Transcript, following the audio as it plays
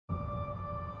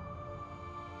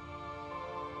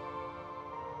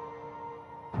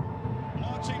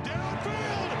launching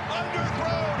downfield,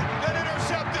 underthrown and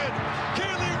intercepted.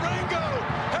 Keely Ringo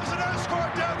has an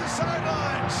escort down the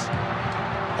sidelines.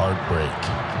 Heartbreak,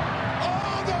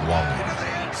 longing,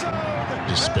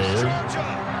 despair,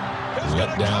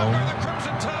 letdown,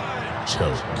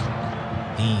 choke.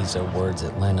 These are words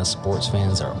Atlanta sports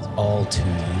fans are all too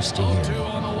used to hearing.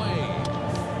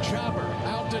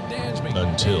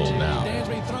 Until now.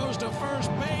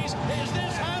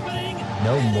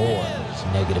 No more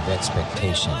negative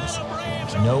expectations.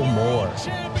 No more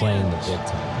playing the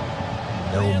victim.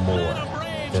 No more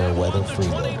fair weather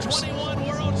freeloaders.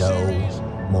 No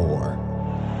more.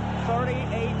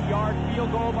 38-yard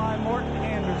field goal by Morton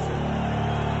Anderson.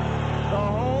 The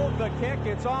hold, the kick,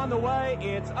 it's on the way,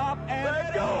 it's up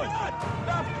and going.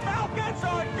 The Falcons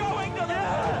are going to the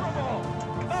Super Bowl.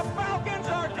 The Falcons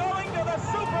are going to the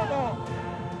Super Bowl.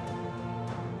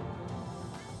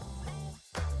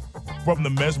 From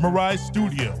the Mesmerized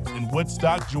Studios in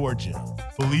Woodstock, Georgia,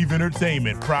 Believe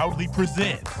Entertainment proudly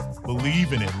presents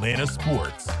Believe in Atlanta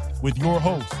Sports with your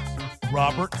hosts,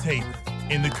 Robert Taylor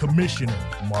and the Commissioner,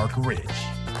 Mark Rich.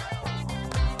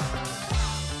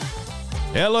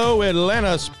 Hello,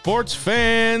 Atlanta sports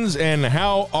fans, and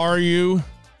how are you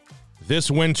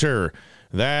this winter?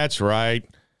 That's right.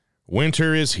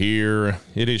 Winter is here.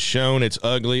 It has shown its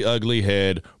ugly, ugly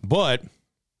head, but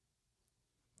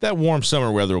that warm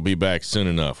summer weather will be back soon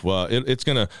enough. Well,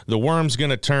 the worm's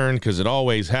gonna turn because it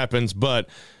always happens. But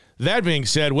that being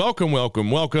said, welcome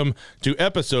to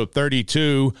episode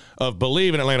 32 of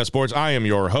Believe in Atlanta Sports. I am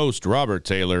your host, Robert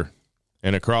Taylor,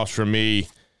 and across from me,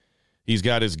 he's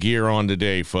got his gear on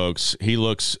today, folks. He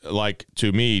looks like,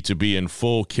 to me, to be in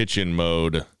full kitchen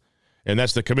mode. And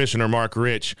that's the Commissioner, Mark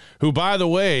Rich, who, by the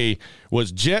way,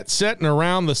 was jet-setting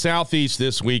around the Southeast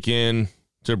this weekend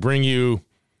to bring you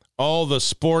all the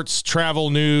sports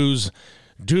travel news.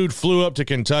 Dude flew up to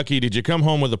Kentucky. Did you come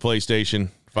home with a PlayStation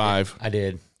 5? I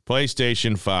did.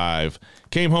 PlayStation 5.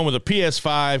 Came home with a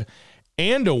PS5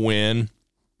 and a win.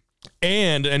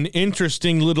 And an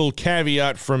interesting little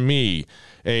caveat from me.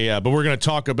 But we're going to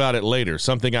talk about it later.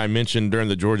 Something I mentioned during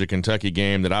the Georgia-Kentucky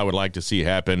game that I would like to see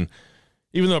happen.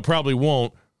 Even though it probably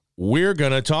won't, we're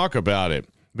going to talk about it.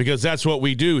 Because that's what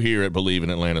we do here at Believe in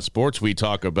Atlanta Sports. We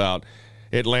talk about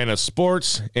Atlanta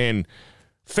sports and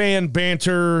fan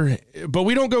banter, but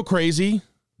we don't go crazy.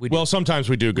 Well, sometimes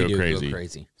we do go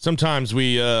crazy. Sometimes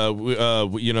we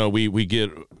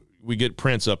get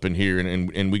Prince up in here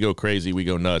and we go crazy. We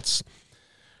go nuts.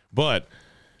 But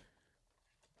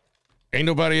ain't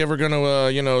nobody ever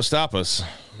gonna stop us.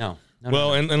 No.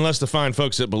 Well, unless the fine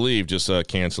folks that Believe just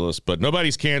cancel us, but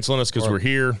nobody's canceling us because we're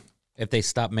here. If they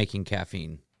stop making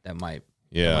caffeine, that might.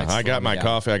 Yeah, I got my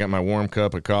coffee. I got my warm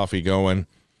cup of coffee going.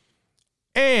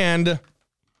 And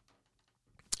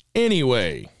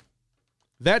anyway,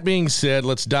 that being said,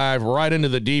 let's dive right into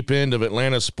the deep end of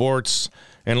Atlanta sports.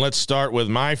 And let's start with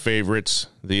my favorites,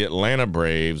 the Atlanta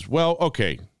Braves. Well,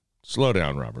 okay, slow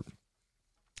down, Robert.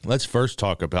 Let's first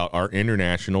talk about our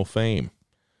international fame.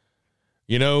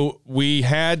 You know, we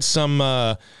had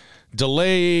some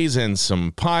delays and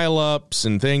some pileups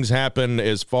and things happen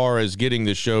as far as getting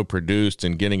the show produced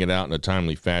and getting it out in a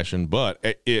timely fashion. But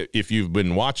if you've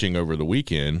been watching over the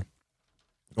weekend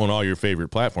on all your favorite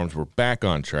platforms, we're back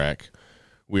on track.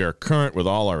 We are current with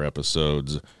all our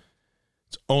episodes.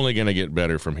 It's only going to get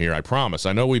better from here, I promise.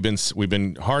 I know we've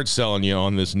been hard selling you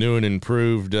on this new and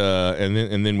improved,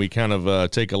 and then we kind of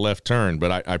take a left turn.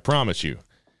 But I promise you,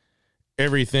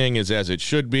 everything is as it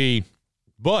should be.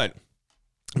 But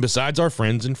besides our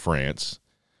friends in France,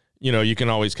 you can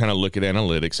always kind of look at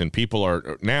analytics, and people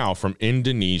are now from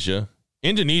Indonesia.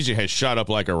 Indonesia has shot up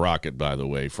like a rocket, by the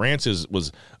way. France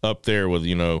was up there with,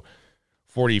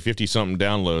 40, 50-something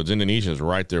downloads. Indonesia is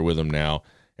right there with them now.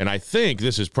 And I think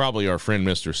this is probably our friend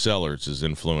Mr. Sellers'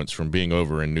 influence from being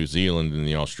over in New Zealand and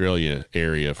the Australia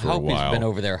area for a while. He's been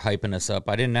over there hyping us up.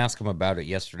 I didn't ask him about it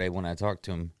yesterday when I talked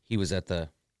to him. He was at the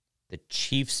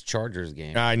Chiefs-Chargers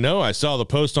game. I know. I saw the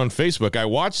post on Facebook. I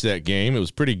watched that game. It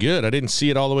was pretty good. I didn't see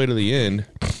it all the way to the end.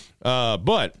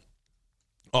 But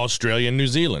Australia and New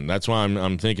Zealand. That's why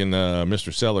I'm thinking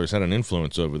Mr. Sellers had an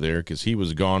influence over there because he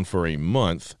was gone for a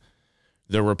month.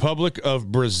 The Republic of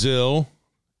Brazil,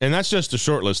 and that's just a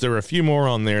short list. There were a few more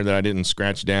on there that I didn't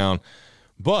scratch down.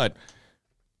 But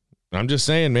I'm just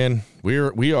saying, man,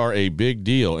 we are a big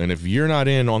deal. And if you're not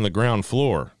in on the ground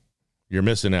floor, you're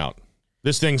missing out.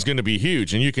 This thing's going to be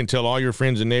huge, and you can tell all your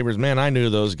friends and neighbors, man, I knew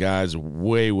those guys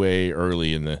way, way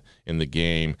early in the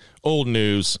game. Old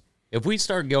news. If we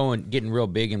start getting real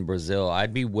big in Brazil,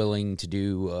 I'd be willing to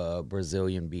do a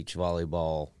Brazilian beach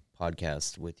volleyball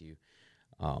podcast with you.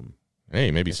 Hey,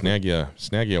 maybe snag you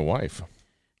a wife.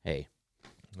 Hey,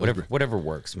 Whatever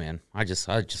works, man. I just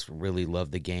really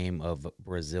love the game of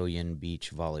Brazilian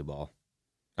beach volleyball.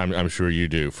 I'm sure you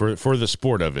do for the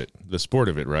sport of it. The sport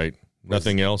of it, right?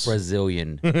 Nothing else.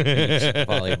 Brazilian beach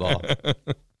volleyball.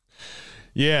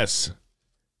 Yes.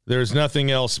 There's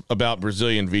nothing else about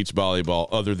Brazilian beach volleyball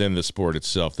other than the sport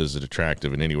itself that is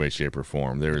attractive in any way, shape, or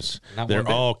form. They're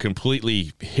all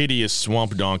completely hideous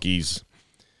swamp donkeys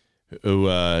who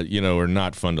are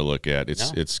not fun to look at.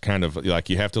 It's kind of like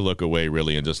you have to look away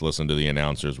really and just listen to the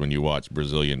announcers when you watch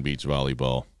Brazilian beach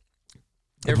volleyball.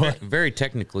 They're very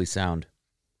technically sound.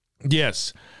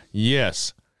 Yes.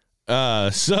 Anyway,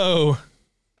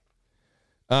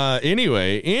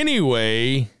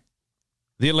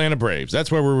 the Atlanta Braves.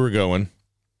 That's where we were going.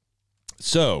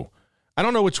 So, I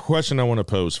don't know which question I want to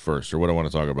pose first or what I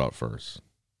want to talk about first.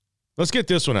 Let's get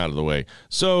this one out of the way.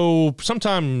 So,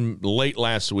 sometime late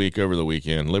last week, over the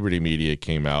weekend, Liberty Media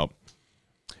came out.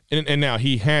 And now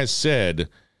he has said,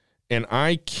 and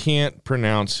I can't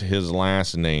pronounce his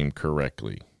last name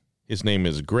correctly. His name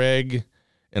is Greg,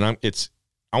 and I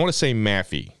want to say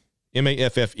Maffei,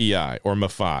 Maffei, or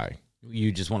Maffei.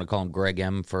 You just want to call him Greg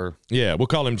M for? Yeah, we'll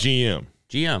call him GM.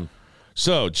 GM.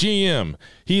 So, GM,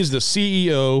 he's the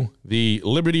CEO, the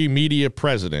Liberty Media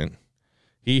president.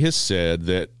 He has said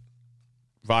that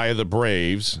via the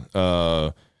Braves,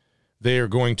 they are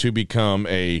going to become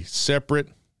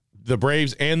the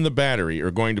Braves and the Battery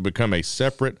are going to become a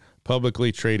separate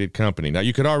publicly traded company. Now,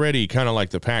 you could already, kind of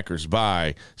like the Packers,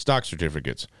 buy stock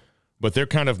certificates, but they're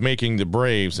kind of making the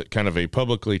Braves kind of a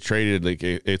publicly traded, like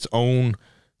its own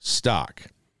stock.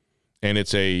 And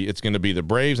it's going to be the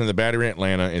Braves and the Battery in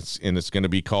Atlanta. It's going to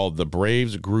be called the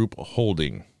Braves Group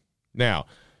Holding. Now,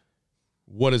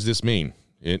 what does this mean?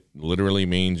 It literally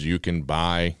means you can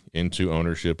buy into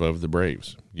ownership of the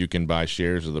Braves. You can buy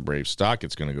shares of the Braves stock.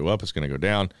 It's going to go up. It's going to go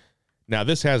down. Now,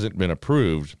 this hasn't been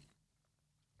approved.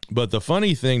 But the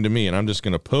funny thing to me, and I'm just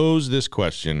going to pose this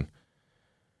question,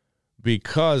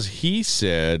 because he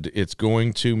said it's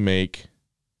going to make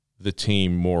the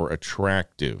team more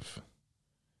attractive.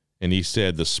 And he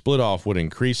said the split off would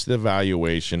increase the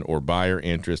valuation or buyer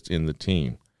interest in the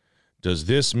team. Does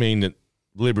this mean that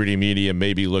Liberty Media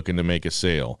may be looking to make a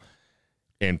sale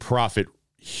and profit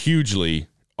hugely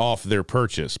off their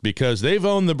purchase? Because they've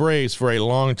owned the Braves for a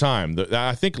long time.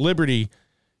 I think Liberty,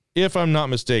 if I'm not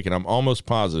mistaken, I'm almost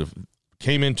positive,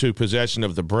 came into possession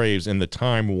of the Braves in the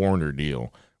Time Warner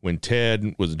deal. When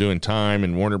Ted was doing Time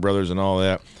and Warner Brothers and all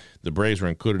that, the Braves were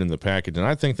included in the package. And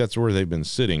I think that's where they've been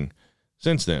sitting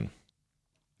since then.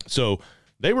 So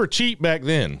they were cheap back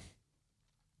then.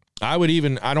 I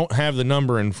don't have the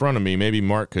number in front of me. Maybe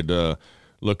Mark could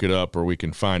look it up or we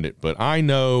can find it. But I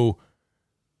know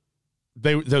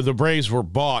the Braves were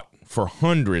bought for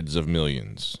hundreds of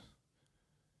millions.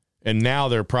 And now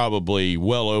they're probably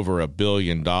well over $1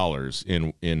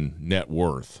 billion in net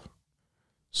worth.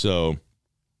 So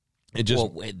it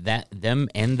just them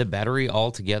and the Battery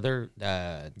all together.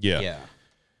 Yeah.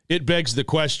 It begs the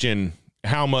question: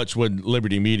 how much would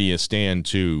Liberty Media stand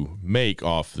to make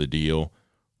off the deal?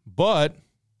 But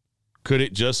could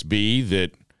it just be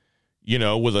that,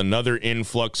 with another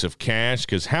influx of cash?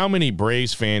 Because how many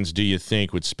Braves fans do you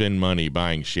think would spend money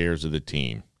buying shares of the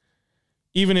team?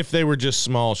 Even if they were just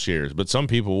small shares. But some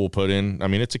people will put in,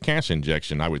 it's a cash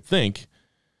injection, I would think.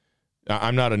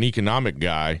 I'm not an economic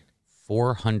guy.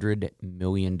 $400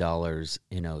 million in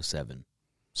 2007.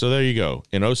 So there you go.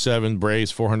 In 2007,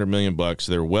 Braves, $400 million.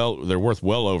 They're worth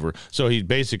well over. So he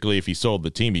basically, if he sold the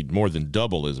team, he'd more than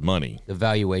double his money. The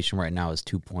valuation right now is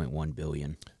 $2.1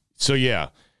 billion. So yeah,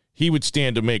 he would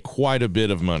stand to make quite a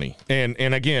bit of money. And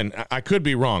again, I could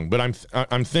be wrong, but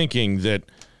I'm thinking that,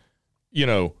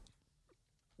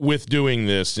 with doing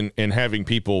this and having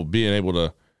people being able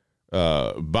to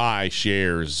buy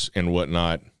shares and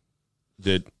whatnot,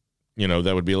 that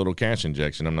that would be a little cash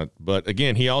injection. But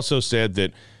again, he also said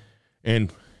that,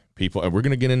 and people, we're going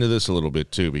to get into this a little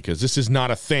bit too, because this is not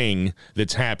a thing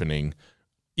that's happening,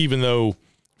 even though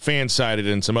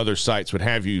FanSided and some other sites would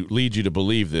lead you to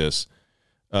believe this.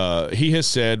 He has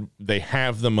said they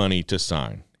have the money to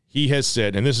sign. He has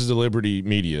said, and this is the Liberty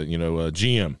Media,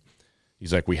 GM.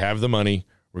 He's like, we have the money.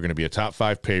 We're going to be a top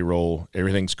 5 payroll.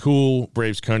 Everything's cool.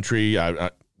 Braves country.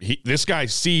 This guy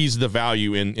sees the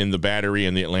value in the Battery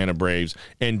and the Atlanta Braves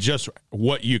and just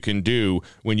what you can do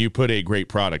when you put a great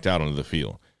product out onto the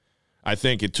field. I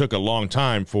think it took a long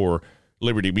time for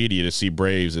Liberty Media to see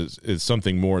Braves as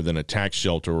something more than a tax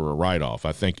shelter or a write-off.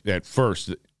 I think at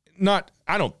first, I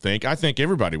think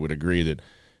everybody would agree that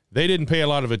they didn't pay a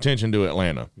lot of attention to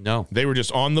Atlanta. No. They were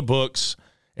just on the books,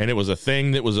 and it was a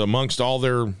thing that was amongst all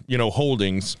their,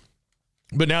 holdings.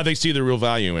 But now they see the real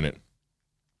value in it.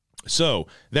 So,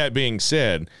 that being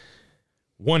said,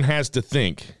 one has to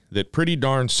think that pretty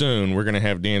darn soon we're going to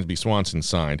have Dansby Swanson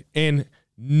signed. And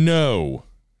no.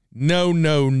 He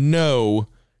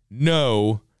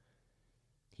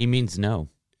means no.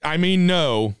 I mean,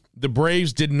 no. The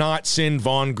Braves did not send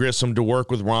Vaughn Grissom to work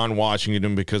with Ron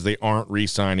Washington because they aren't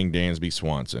re-signing Dansby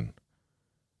Swanson.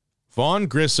 Vaughn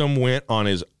Grissom went on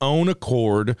his own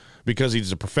accord because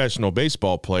he's a professional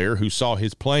baseball player who saw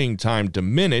his playing time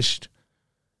diminished.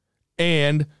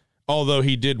 And although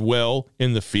he did well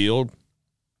in the field,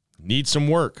 needs some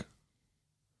work.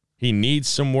 He needs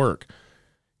some work.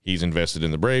 He's invested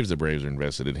in the Braves. The Braves are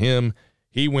invested in him.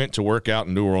 He went to work out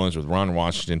in New Orleans with Ron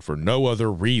Washington for no other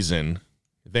reason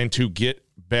than to get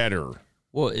better.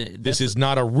 Well, this is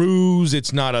not a ruse.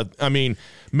 It's not a, I mean,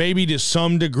 maybe to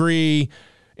some degree,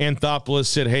 Anthopoulos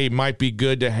said, hey, might be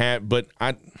good to have, but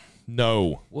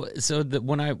no. Well, so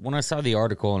when I saw the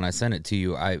article and I sent it to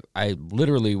you, I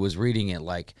literally was reading it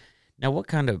like, now what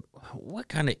kind of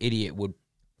idiot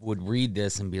would read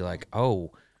this and be like,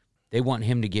 oh, they want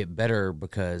him to get better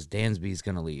because Dansby's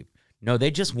going to leave. No,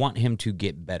 they just want him to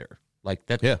get better. Like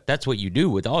that's what you do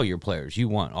with all your players. You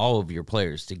want all of your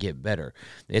players to get better.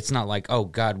 It's not like, oh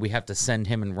God, we have to send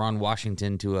him and Ron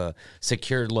Washington to a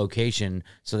secured location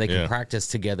so they can practice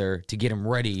together to get him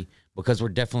ready because we're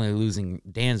definitely losing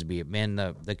Dansby. Man,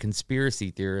 the conspiracy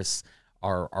theorists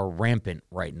are rampant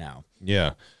right now.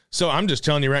 Yeah. So I'm just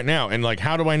telling you right now, and like,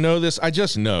 how do I know this? I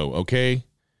just know, okay?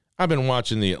 I've been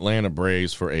watching the Atlanta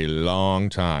Braves for a long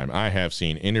time. I have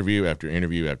seen interview after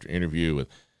interview after interview with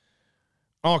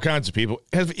all kinds of people.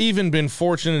 Have even been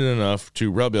fortunate enough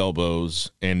to rub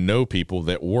elbows and know people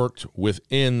that worked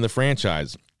within the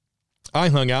franchise. I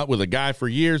hung out with a guy for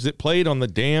years that played on the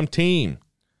damn team.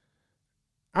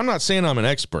 I'm not saying I'm an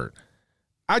expert.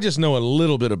 I just know a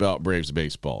little bit about Braves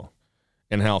baseball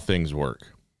and how things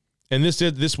work. And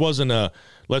this wasn't a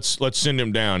let's send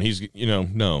him down. He's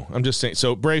no. I'm just saying.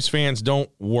 So Braves fans, don't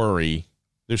worry.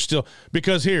 There's still,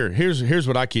 because here's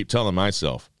what I keep telling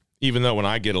myself. Even though when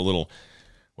I get a little,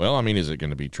 well, I mean, is it going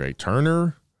to be Trey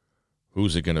Turner?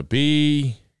 Who's it going to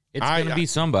be? It's going to be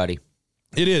somebody.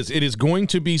 It is. It is going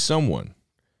to be someone.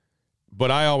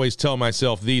 But I always tell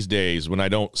myself these days when I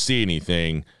don't see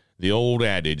anything, the old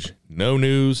adage, no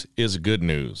news is good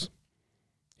news.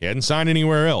 He hadn't signed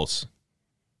anywhere else.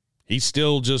 He's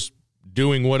still just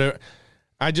doing whatever.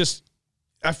 I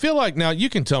feel like, now you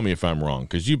can tell me if I'm wrong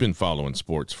because you've been following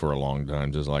sports for a long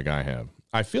time just like I have.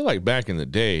 I feel like back in the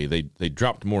day they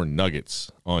dropped more nuggets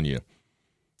on you.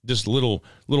 Just little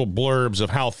blurbs of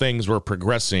how things were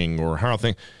progressing or how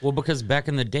things. Well, because back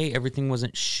in the day, everything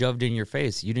wasn't shoved in your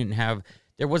face. It's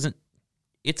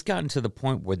gotten to the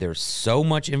point where there's so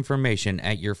much information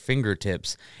at your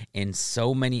fingertips and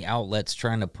so many outlets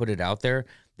trying to put it out there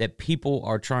that people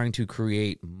are trying to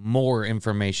create more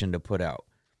information to put out.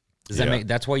 Does that make?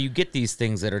 That's why you get these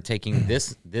things that are taking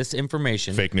this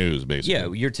information, fake news, basically.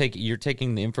 Yeah, you're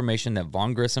taking the information that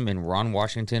Vaughn Grissom and Ron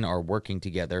Washington are working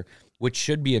together, which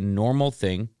should be a normal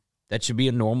thing. That should be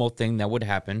a normal thing that would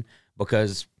happen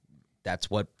because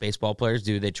that's what baseball players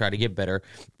do. They try to get better.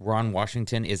 Ron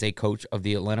Washington is a coach of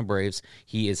the Atlanta Braves.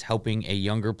 He is helping a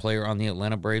younger player on the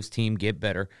Atlanta Braves team get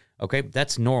better. Okay,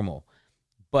 that's normal.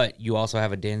 But you also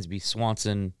have a Dansby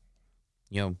Swanson,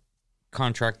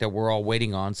 contract that we're all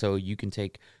waiting on. So you can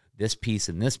take this piece,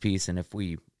 and if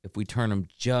we turn them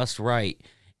just right,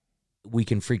 we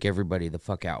can freak everybody the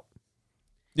fuck out.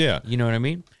 Yeah. You know what I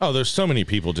mean? Oh, there's so many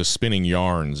people just spinning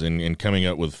yarns and coming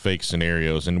up with fake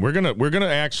scenarios. And we're gonna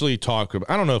actually talk about,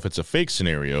 I don't know if it's a fake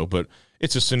scenario, but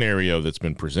it's a scenario that's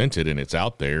been presented and it's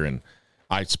out there. And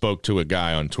I spoke to a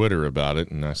guy on Twitter about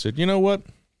it, and I said, you know what?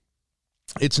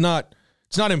 It's not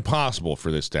impossible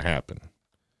for this to happen.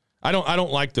 I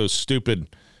don't like those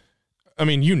stupid. I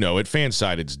mean,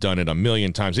 Fansided's done it a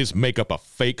million times. They just make up a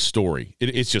fake story.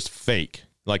 It's just fake.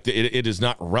 Like it is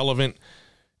not relevant.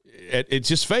 It's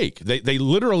just fake. They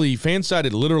literally,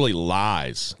 Fansided literally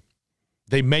lies.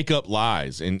 They make up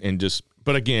lies and just.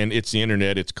 But again, it's the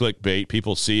internet. It's clickbait.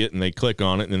 People see it and they click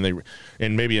on it,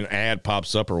 and maybe an ad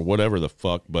pops up or whatever the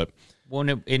fuck. But well,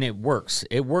 and it works.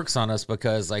 It works on us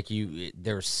because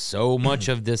there's so much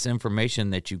of this information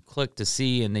that you click to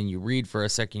see, and then you read for a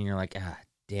second, and you're like,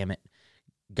 damn it,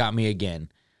 got me again.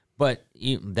 But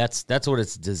that's what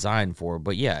it's designed for.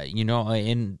 But yeah,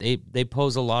 and they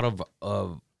pose a lot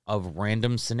of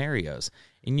random scenarios,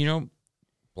 and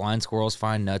blind squirrels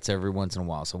find nuts every once in a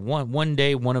while. So one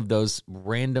day, one of those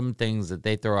random things that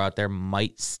they throw out there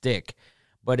might stick,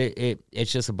 but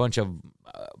it's just a bunch of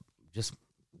just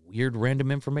weird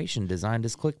random information designed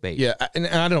as clickbait. Yeah, and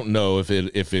I don't know if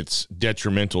it's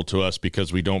detrimental to us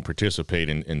because we don't participate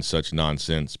in such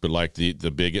nonsense, but like the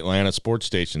big Atlanta sports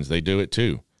stations, they do it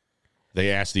too. They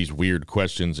ask these weird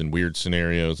questions and weird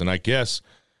scenarios, and I guess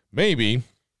maybe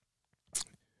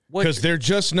because they're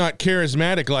just not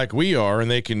charismatic like we are, and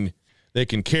they can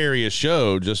carry a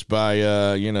show just by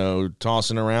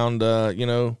tossing around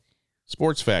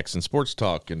sports facts and sports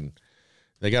talk, and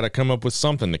they got to come up with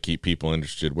something to keep people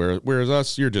interested. Whereas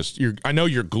us, I know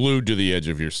you're glued to the edge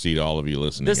of your seat, all of you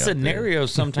listening. The scenario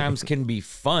sometimes can be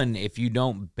fun if you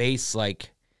don't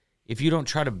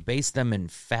try to base them in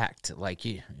fact. Like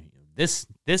this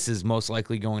is most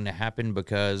likely going to happen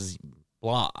because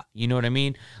blah. You know what I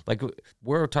mean? Like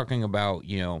we're talking about,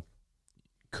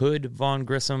 could Von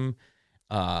Grissom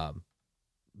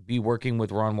be working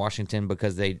with Ron Washington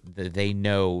because they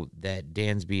know that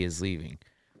Dansby is leaving?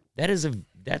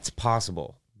 That's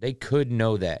possible. They could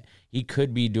know that. He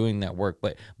could be doing that work,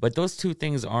 but those two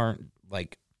things aren't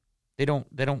like they don't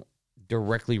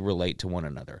directly relate to one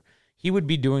another. He would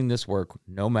be doing this work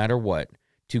no matter what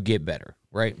to get better,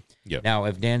 right? Yep. Now,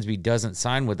 if Dansby doesn't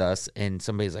sign with us and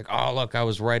somebody's like, "Oh, look, I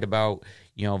was right about,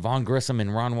 Von Grissom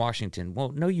and Ron Washington." Well,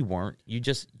 no you weren't. You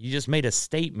just made a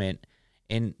statement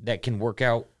and that can work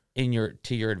out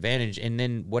to your advantage, and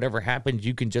then whatever happens,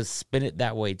 you can just spin it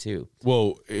that way too.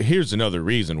 Well, here's another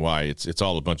reason why it's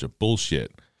all a bunch of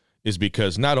bullshit, is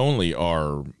because not only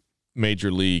are major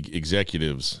league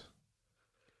executives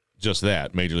just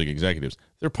that, major league executives,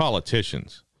 they're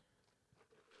politicians.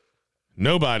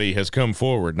 Nobody has come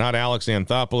forward, not Alex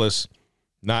Anthopoulos,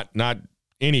 not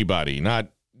anybody, not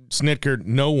Snitker,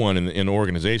 no one in the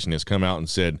organization has come out and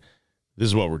said, this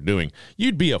is what we're doing.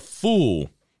 You'd be a fool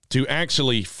to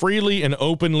actually freely and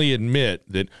openly admit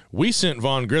that we sent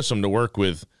Von Grissom to work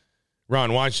with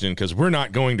Ron Washington because we're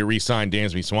not going to re-sign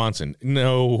Dansby Swanson.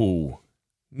 No,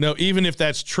 even if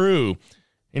that's true,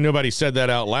 and nobody said that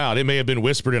out loud. It may have been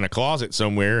whispered in a closet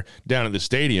somewhere down at the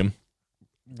stadium.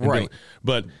 Right.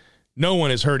 But no one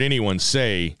has heard anyone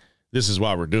say, this is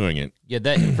why we're doing it. Yeah,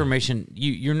 that information,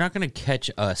 you're not going to catch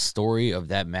a story of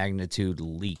that magnitude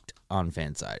leaked on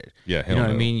Fansided. Yeah, you know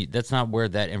what I mean? That's not where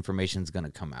that information is going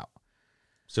to come out.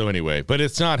 So anyway, but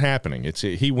it's not happening.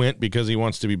 He went because he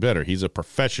wants to be better. He's a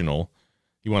professional.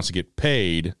 He wants to get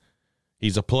paid.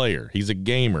 He's a player. He's a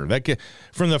gamer.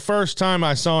 From the first time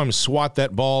I saw him swat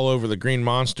that ball over the Green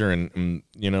Monster and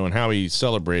how he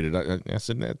celebrated, I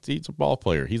said, he's a ball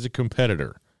player. He's a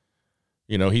competitor.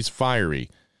 He's fiery.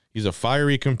 He's a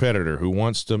fiery competitor who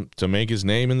wants to make his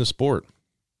name in the sport.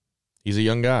 He's a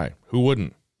young guy. Who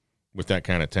wouldn't with that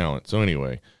kind of talent? So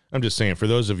anyway, I'm just saying, for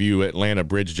those of you Atlanta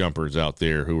bridge jumpers out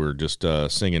there who are just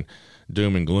singing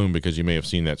doom and gloom because you may have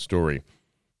seen that story,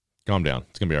 calm down.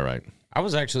 It's going to be all right. I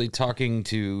was actually talking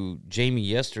to Jamie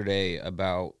yesterday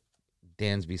about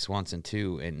Dansby Swanson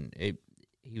too, and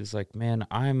he was like, "Man,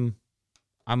 I'm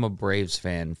a Braves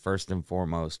fan first and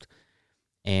foremost,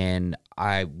 and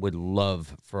I would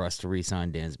love for us to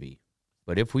re-sign Dansby.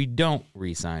 But if we don't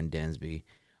re-sign Dansby,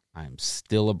 I'm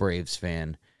still a Braves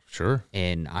fan. Sure.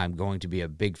 And I'm going to be a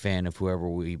big fan of whoever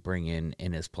we bring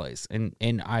in his place. And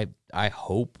I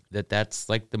hope that that's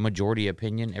like the majority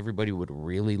opinion. Everybody would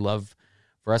really love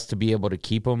for us to be able to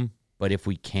keep him. But if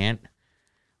we can't,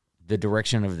 the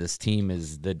direction of this team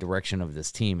is the direction of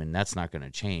this team, and that's not going to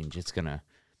change.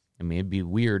 It'd be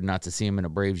weird not to see him in a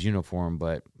Braves uniform,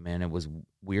 but, man, it was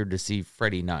weird to see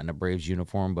Freddie not in a Braves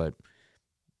uniform, but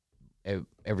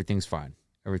everything's fine.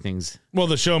 Well,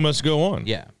 the show must go on.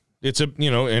 Yeah. It's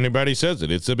anybody says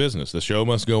it. It's a business. The show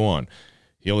must go on.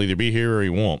 He'll either be here or he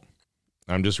won't.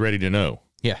 I'm just ready to know.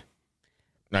 Yeah.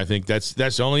 I think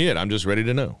that's only it. I'm just ready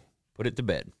to know. Put it to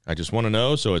bed. I just want to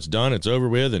know, so it's done, it's over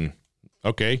with, and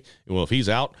okay. Well, if he's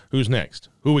out, who's next?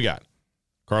 Who we got?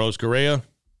 Carlos Correa,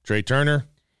 Trey Turner,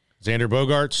 Xander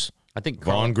Bogaerts, I think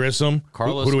Von Grissom.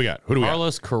 Who do we got?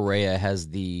 Carlos Correa has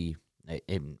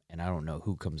and I don't know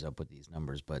who comes up with these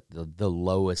numbers, but the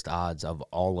lowest odds of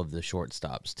all of the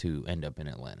shortstops to end up in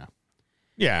Atlanta.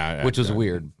 Yeah. Which was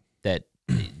weird that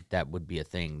would be a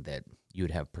thing that you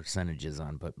would have percentages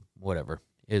on, but whatever.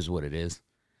 It is what it is.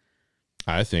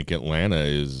 I think Atlanta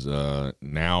is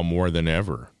now more than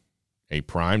ever a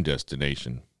prime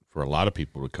destination for a lot of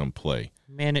people to come play.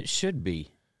 Man, it should be.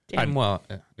 Yeah.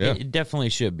 It definitely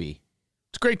should be.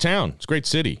 It's a great town. It's a great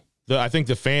city. I think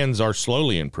the fans are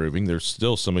slowly improving. There's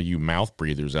still some of you mouth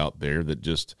breathers out there that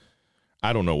just,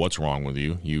 I don't know what's wrong with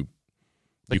you. You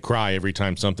cry every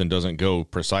time something doesn't go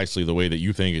precisely the way that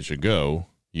you think it should go.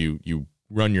 You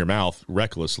run your mouth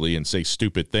recklessly and say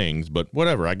stupid things, but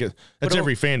whatever. I guess that's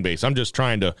every fan base. I'm just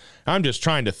trying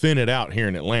to thin it out here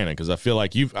in Atlanta because I feel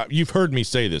like you've heard me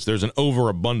say this. There's an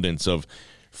overabundance of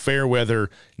fair weather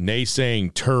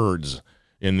naysaying turds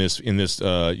in this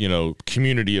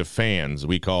community of fans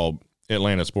we call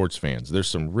Atlanta sports fans. There's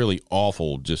some really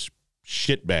awful just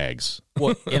shit bags.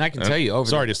 Well, and I can tell you,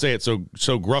 sorry to say it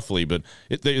so gruffly, but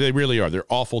they really are. They're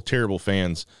awful, terrible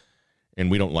fans,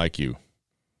 and we don't like you.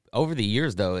 Over the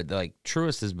years, though,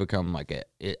 Truist has become like a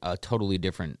totally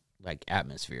different like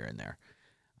atmosphere in there.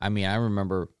 I mean, I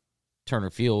remember Turner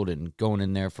Field and going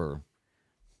in there for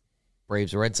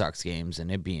Braves Red Sox games,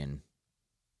 and it being,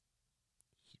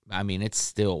 I mean, it's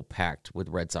still packed with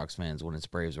Red Sox fans when it's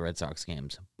Braves Red Sox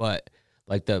games. But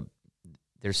like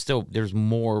there's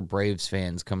more Braves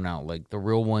fans coming out. Like the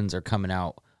real ones are coming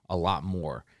out a lot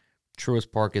more.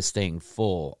 Truist Park is staying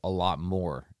full a lot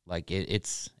more. Like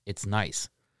it's nice.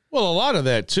 Well, a lot of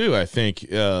that, too, I think,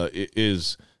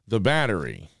 is the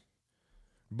Battery.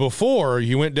 Before,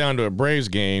 you went down to a Braves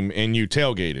game and you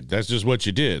tailgated. That's just what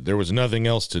you did. There was nothing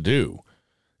else to do.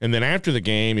 And then after the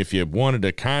game, if you wanted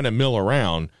to kind of mill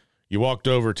around, you walked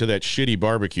over to that shitty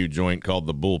barbecue joint called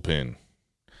the Bullpen.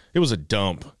 It was a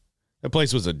dump. That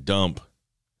place was a dump.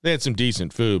 They had some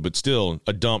decent food, but still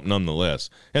a dump nonetheless.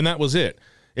 And that was it.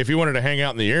 If you wanted to hang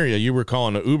out in the area, you were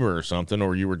calling an Uber or something,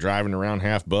 or you were driving around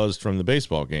half buzzed from the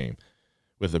baseball game.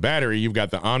 With the Battery, you've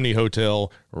got the Omni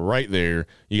Hotel right there.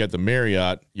 You got the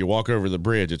Marriott. You walk over the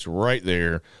bridge. It's right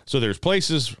there. So there's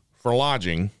places for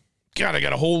lodging. God, I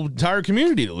got a whole entire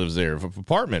community that lives there of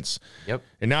apartments. Yep.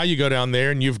 And now you go down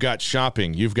there and you've got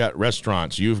shopping. You've got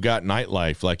restaurants. You've got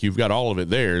nightlife. Like you've got all of it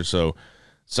there. So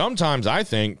sometimes I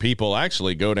think people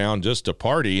actually go down just to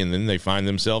party and then they find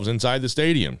themselves inside the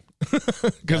stadium.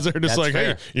 Because they're just like,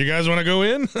 fair. Hey, you guys want to go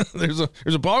in? there's a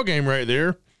ball game right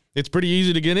there. It's pretty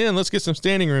easy to get in. Let's get some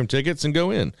standing room tickets and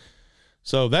go in.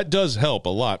 So that does help a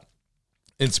lot.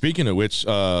 And speaking of which,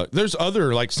 there's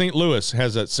other, like St. Louis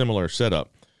has that similar setup.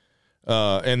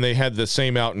 And they had the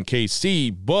same out in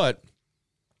KC, but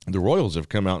the Royals have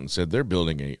come out and said they're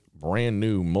building a brand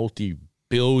new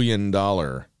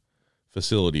multi-billion-dollar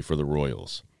facility for the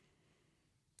Royals.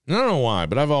 I don't know why,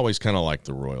 but I've always kind of liked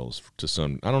the Royals to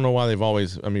some. I don't know why they've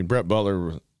always. I mean, Brett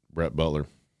Butler.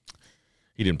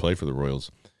 He didn't play for the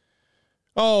Royals.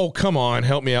 Oh, come on,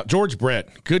 help me out, George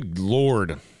Brett. Good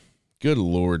Lord.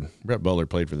 Brett Butler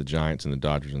played for the Giants and the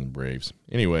Dodgers and the Braves.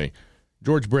 Anyway,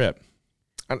 George Brett.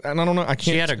 I don't know. I can't.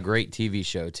 She had a great TV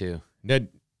show too. Ned.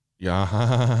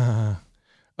 Yeah.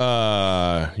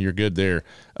 You're good there.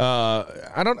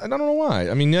 I don't know why.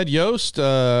 I mean, Ned Yost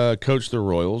coached the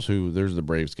Royals, who there's the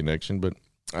Braves connection, but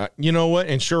you know what?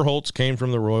 And Sherholtz came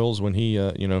from the Royals when he,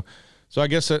 so I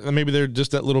guess maybe there's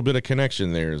just that little bit of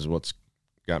connection there is what's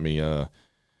got me.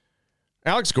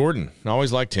 Alex Gordon, I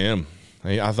always liked him.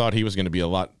 I thought he was going to be a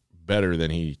lot better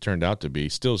than he turned out to be.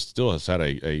 Still has had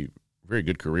a very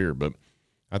good career, but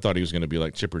I thought he was going to be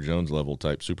like Chipper Jones level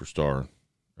type superstar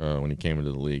when he came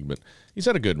into the league, but he's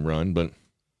had a good run. But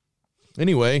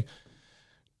anyway,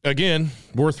 again,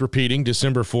 worth repeating,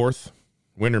 December 4th,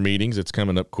 winter meetings. It's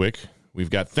coming up quick. We've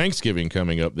got Thanksgiving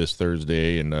coming up this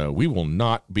Thursday, and we will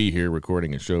not be here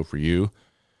recording a show for you.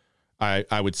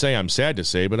 I would say I'm sad to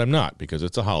say, but I'm not, because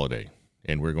it's a holiday,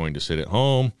 and we're going to sit at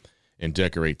home and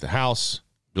decorate the house,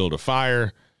 build a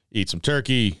fire, eat some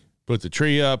turkey, put the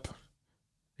tree up,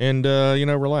 and,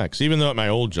 relax. Even though at my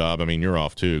old job, I mean, you're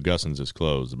off too. Gusson's is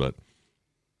closed, but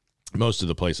most of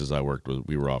the places I worked with,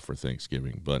 we were off for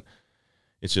Thanksgiving. But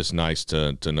it's just nice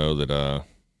to know that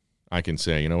I can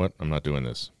say, you know what, I'm not doing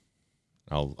this.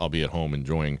 I'll be at home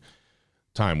enjoying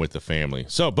time with the family.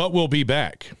 So, but we'll be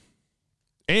back.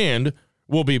 And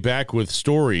we'll be back with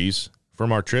stories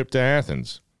from our trip to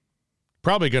Athens.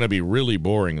 Probably going to be really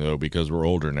boring, though, because we're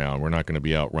older now, and we're not going to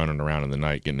be out running around in the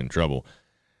night getting in trouble.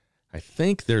 I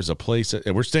think there's a place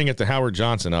we're staying at the Howard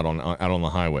Johnson out on the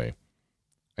highway.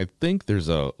 I think there's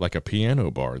a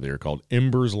piano bar there called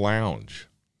Embers Lounge.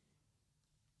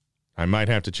 I might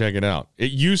have to check it out.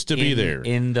 It used to be there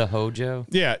in the Hojo.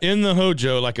 Yeah, in the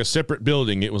Hojo, like a separate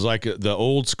building. It was like the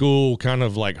old school kind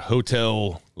of like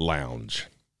hotel lounge.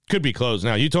 Could be closed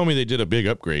now. You told me they did a big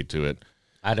upgrade to it.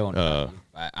 I don't know.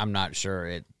 I'm not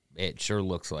sure. It sure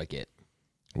looks like it.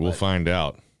 We'll find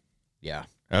out. Yeah.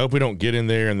 I hope we don't get in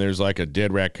there and there's like a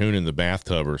dead raccoon in the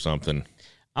bathtub or something.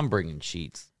 I'm bringing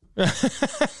sheets.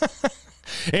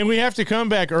 And we have to come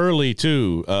back early,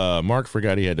 too. Mark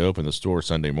forgot he had to open the store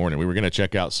Sunday morning. We were going to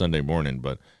check out Sunday morning,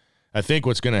 but I think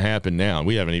what's going to happen now,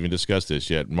 we haven't even discussed this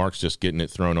yet. Mark's just getting it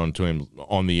thrown onto him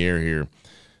on the air here,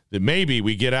 that maybe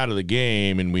we get out of the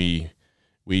game and we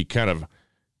kind of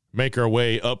make our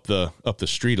way up the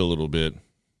street a little bit,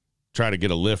 try to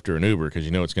get a Lyft or an Uber because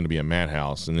you know it's going to be a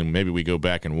madhouse, and then maybe we go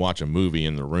back and watch a movie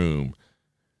in the room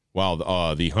while the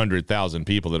 100,000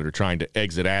 people that are trying to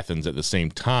exit Athens at the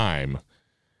same time.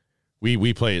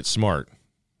 We play it smart.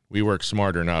 We work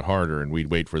smarter, not harder, and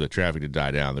we'd wait for the traffic to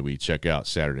die down. Then we'd check out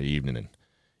Saturday evening and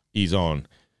ease on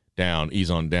down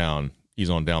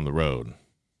the road,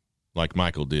 like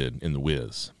Michael did in The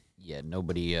Wiz. Yeah,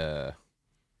 nobody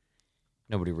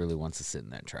really wants to sit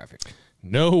in that traffic.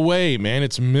 No way, man.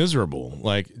 It's miserable.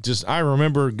 Like, just I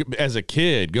remember as a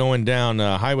kid going down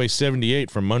Highway 78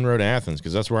 from Monroe to Athens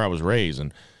because that's where I was raised,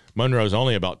 and Monroe's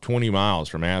only about 20 miles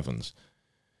from Athens.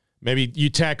 Maybe you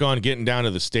tack on getting down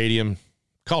to the stadium,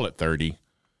 call it 30.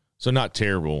 So not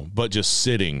terrible, but just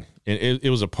sitting. It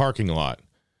was a parking lot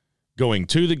going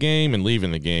to the game and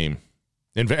leaving the game.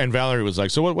 And Valerie was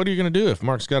like, so what are you going to do if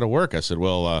Mark's got to work? I said,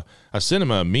 well, I sent him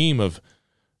a meme of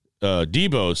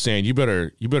Debo saying, you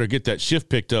better get that shift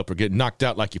picked up or get knocked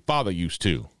out like your father used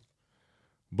to.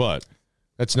 But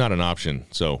that's not an option.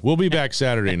 So we'll be back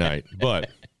Saturday night.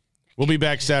 But we'll be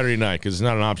back Saturday night because it's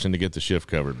not an option to get the shift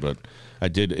covered. But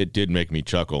it did make me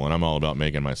chuckle, and I'm all about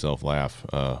making myself laugh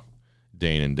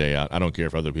day in and day out. I don't care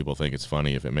if other people think it's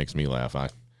funny. If it makes me laugh,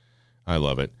 I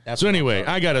love it. So anyway,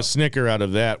 I got a snicker out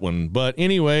of that one. But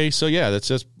anyway, so yeah, that's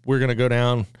just we're going to go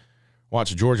down,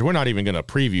 watch Georgia. We're not even going to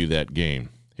preview that game.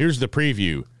 Here's the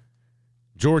preview.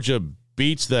 Georgia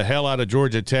beats the hell out of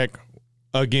Georgia Tech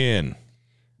again.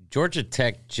 Georgia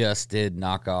Tech just did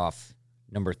knock off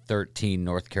number 13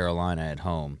 North Carolina at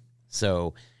home.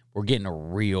 So we're getting a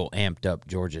real amped up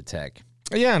Georgia Tech.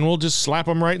 Yeah, and we'll just slap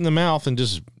them right in the mouth and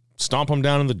just stomp them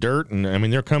down in the dirt. And, I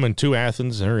mean, they're coming to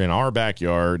Athens. They're in our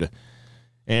backyard.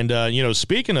 And,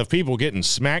 speaking of people getting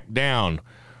smacked down,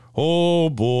 oh,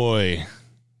 boy.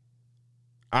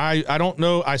 I don't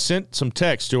know. I sent some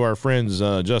text to our friends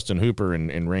Justin Hooper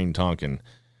and Rain Tonkin,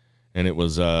 and it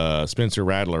was Spencer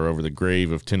Rattler over the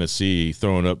grave of Tennessee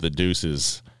throwing up the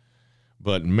deuces.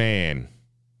 But, man,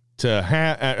 they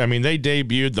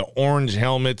debuted the orange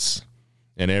helmets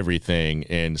and everything,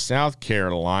 and South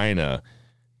Carolina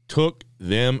took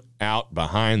them out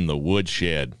behind the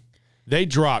woodshed. They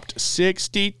dropped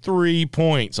 63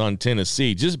 points on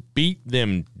Tennessee, just beat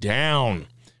them down.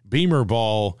 Beamer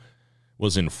ball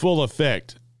was in full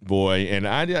effect, boy, and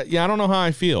I don't know how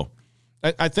I feel.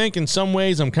 I think in some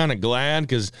ways I'm kind of glad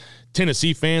because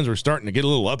Tennessee fans were starting to get a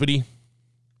little uppity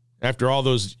after all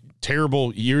those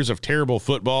terrible years of terrible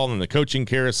football and the coaching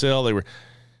carousel.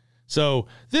 So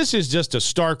this is just a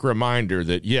stark reminder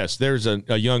that, yes, there's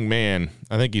a young man.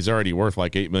 I think he's already worth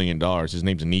like $8 million. His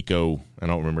name's Nico. I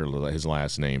don't remember his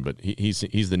last name, but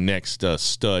he's the next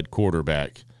stud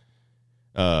quarterback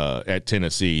at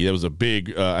Tennessee. It was a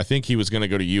big I think he was going to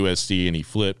go to USC, and he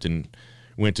flipped and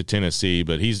went to Tennessee,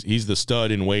 but he's the stud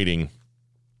in waiting.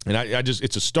 And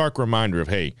it's a stark reminder of,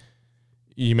 hey,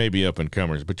 you may be up and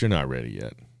comers, but you're not ready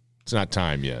yet. It's not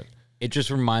time yet. It just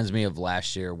reminds me of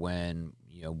last year when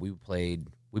we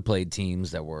played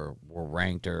teams that were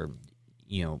ranked, or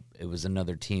it was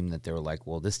another team that they were like,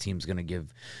 well, this team's going to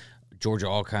give Georgia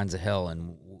all kinds of hell,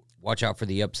 and watch out for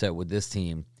the upset with this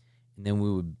team. And then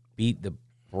we would beat the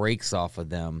brakes off of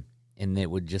them, and it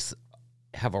would just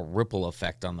have a ripple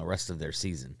effect on the rest of their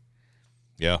season.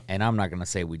 Yeah. And I'm not going to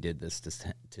say we did this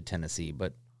to Tennessee,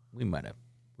 but we might have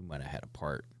had a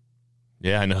part.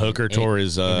 Yeah, and Hooker tore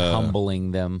his humbling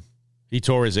them. He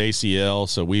tore his ACL,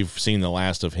 so we've seen the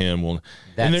last of him.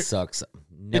 That sucks.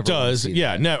 Never it does.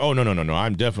 Yeah. No. Oh, no.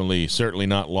 I'm certainly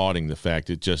not lauding the fact.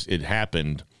 It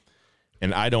happened,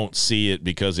 and I don't see it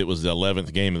because it was the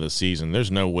 11th game of the season.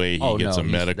 There's no way he gets a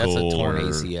medical. That's a torn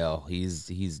ACL.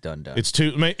 He's done. It's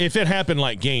if it happened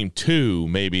like game 2,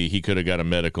 maybe he could have got a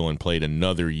medical and played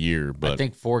another year. But I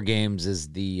think 4 games is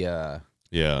the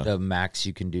max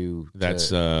you can do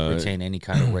to retain any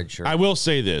kind of red shirt. I will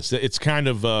say this. It's kind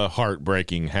of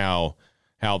heartbreaking how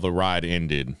the ride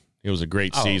ended. It was a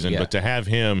great season, but to have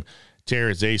him tear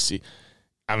his AC,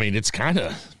 I mean, it's kind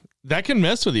of – that can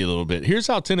mess with you a little bit. Here's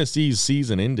how Tennessee's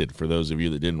season ended for those of you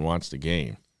that didn't watch the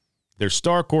game. Their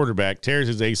star quarterback tears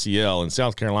his ACL, and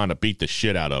South Carolina beat the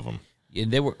shit out of him. Yeah,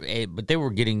 they were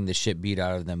getting the shit beat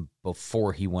out of them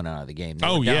before he went out of the game. They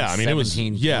were down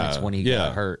 17 points when he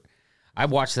got hurt. I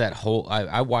watched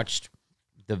I watched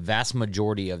the vast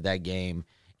majority of that game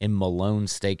in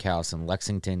Malone's Steakhouse in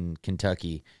Lexington,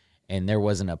 Kentucky, and there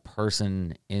wasn't a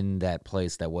person in that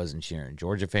place that wasn't cheering.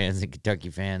 Georgia fans and Kentucky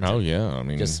fans. Oh, yeah. I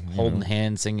mean, just holding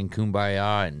hands, singing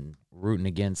Kumbaya, and rooting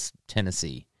against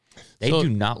Tennessee. They do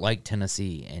not like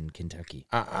Tennessee and Kentucky.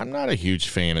 I'm not a huge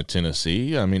fan of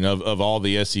Tennessee. I mean, of all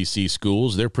the SEC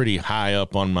schools, they're pretty high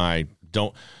up on my –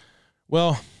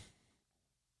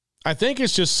 I think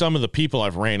it's just some of the people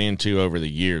I've ran into over the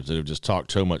years that have just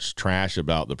talked so much trash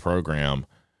about the program,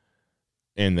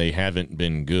 and they haven't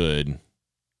been good.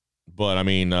 But, I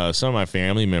mean, some of my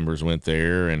family members went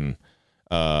there, and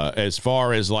as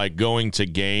far as, like, going to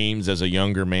games as a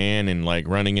younger man and, like,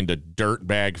 running into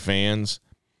dirtbag fans,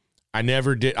 I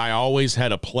never did. I always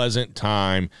had a pleasant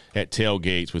time at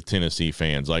tailgates with Tennessee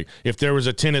fans. Like, if there was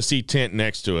a Tennessee tent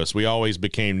next to us, we always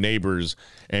became neighbors,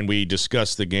 and we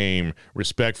discussed the game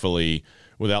respectfully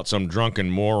without some drunken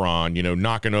moron,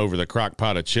 knocking over the crock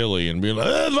pot of chili and being like,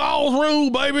 "That's all rule,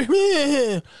 baby."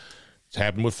 It's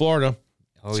happened with Florida.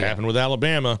 It's happened with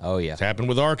Alabama. Oh, yeah. It's happened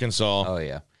with Arkansas. Oh,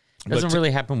 yeah. Doesn't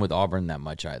really happen with Auburn that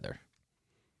much either.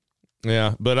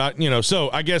 Yeah, but so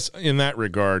I guess in that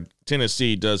regard,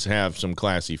 Tennessee does have some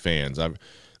classy fans.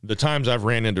 The times I've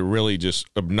ran into really just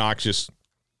obnoxious,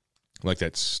 like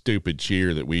that stupid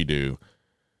cheer that we do.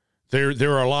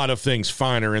 There are a lot of things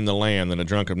finer in the land than a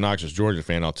drunk, obnoxious Georgia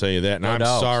fan. I'll tell you that. And I'm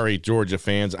sorry, Georgia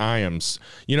fans.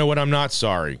 You know what? I'm not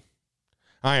sorry.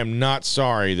 I am not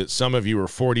sorry that some of you are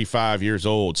 45 years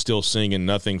old still singing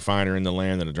 "Nothing Finer in the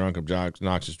Land Than a Drunk,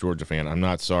 Obnoxious Georgia Fan." I'm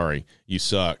not sorry. You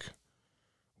suck.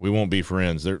 We won't be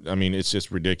friends. It's just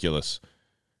ridiculous.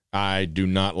 I do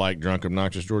not like drunk,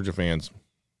 obnoxious Georgia fans.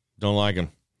 Don't like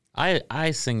them. I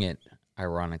sing it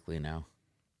ironically now.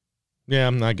 Yeah,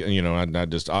 I'm not.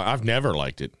 I've never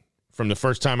liked it. From the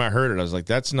first time I heard it, I was like,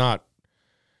 that's not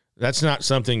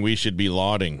something we should be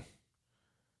lauding.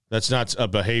 That's not a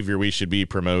behavior we should be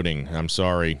promoting. I'm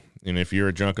sorry. And if you're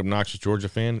a drunk, obnoxious Georgia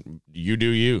fan, you do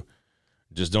you.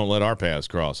 Just don't let our paths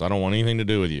cross. I don't want anything to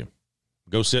do with you.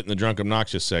 Go sit in the drunk,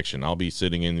 obnoxious section. I'll be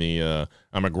sitting in the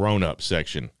I'm a grown-up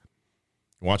section,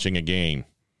 watching a game.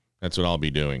 That's what I'll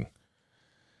be doing.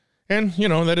 And,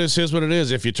 that is what it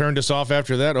is. If you turned us off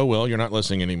after that, oh, well, you're not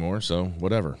listening anymore, so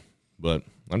whatever. But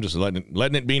I'm just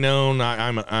letting it be known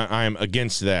I am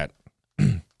against that.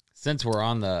 Since we're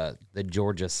on the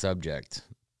Georgia subject,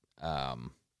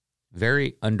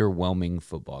 very underwhelming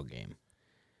football game.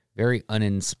 Very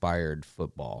uninspired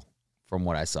football from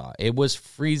what I saw. It was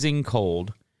freezing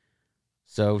cold,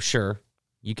 so sure,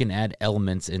 you can add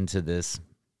elements into this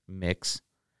mix.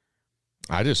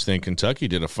 I just think Kentucky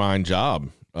did a fine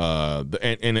job.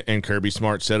 And Kirby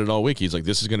Smart said it all week. He's like,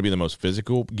 this is going to be the most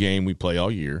physical game we play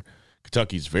all year.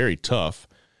 Kentucky's very tough.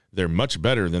 They're much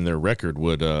better than their record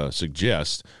would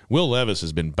suggest. Will Levis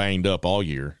has been banged up all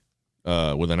year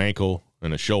with an ankle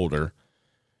and a shoulder.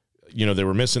 They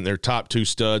were missing their top two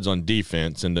studs on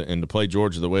defense, and to play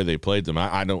Georgia the way they played them,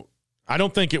 I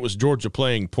don't think it was Georgia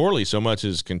playing poorly so much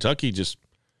as Kentucky just,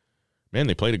 man,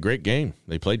 they played a great game.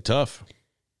 They played tough.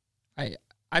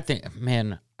 I think,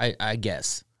 man, I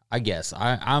guess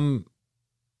I'm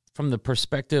from the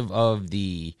perspective of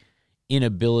the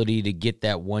inability to get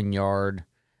that 1 yard.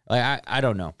 Like, I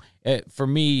don't know. For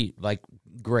me, like,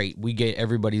 great, we get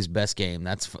everybody's best game.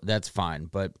 That's fine.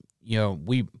 But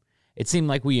it seemed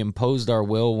like we imposed our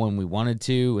will when we wanted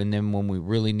to, and then when we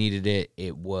really needed it,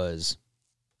 it wasn't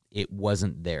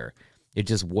there. It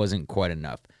just wasn't quite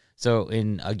enough. So,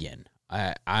 again,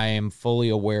 I am fully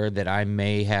aware that I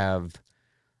may have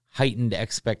heightened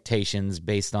expectations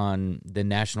based on the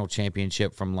national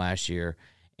championship from last year,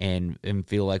 and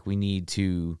feel like we need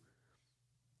to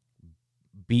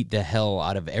beat the hell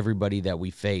out of everybody that we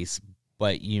face.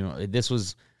 But this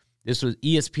was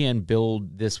ESPN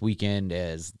billed this weekend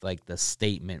as like the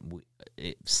statement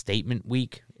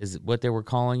week is what they were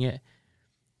calling it,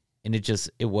 and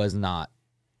it was not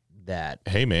that.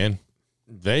 Hey man,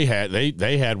 they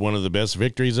had one of the best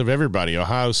victories of everybody.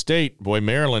 Ohio State, boy,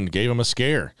 Maryland gave them a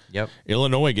scare. Yep.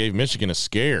 Illinois gave Michigan a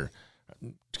scare.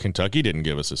 Kentucky didn't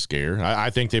give us a scare. I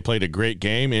think they played a great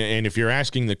game. And if you're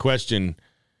asking the question,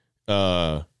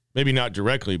 maybe not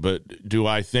directly, but do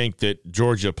I think that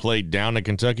Georgia played down to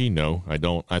Kentucky? No, I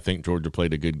don't. I think Georgia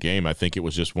played a good game. I think it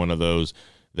was just one of those,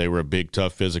 they were a big,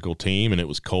 tough, physical team, and it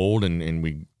was cold, and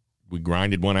we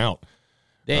grinded one out.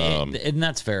 And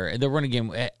that's fair. The running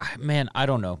game, man, I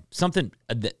don't know. Something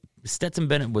that Stetson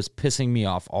Bennett was pissing me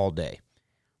off all day.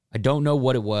 I don't know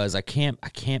what it was. I can't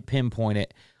pinpoint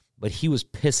it, but he was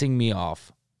pissing me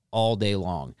off all day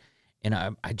long. And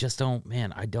I just don't,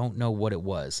 man, I don't know what it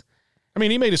was. I mean,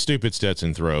 he made a stupid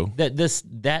Stetson throw. That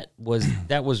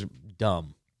was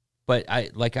dumb. But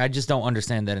I just don't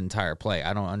understand that entire play.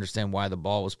 I don't understand why the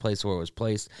ball was placed where it was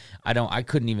placed. I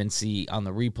couldn't even see on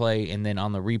the replay, and then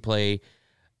on the replay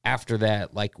after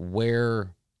that, like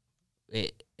where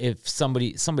if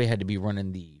somebody had to be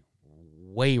running the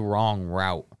way wrong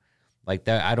route like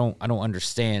that. I don't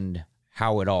understand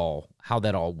how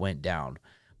that all went down.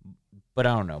 But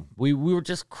I don't know. We were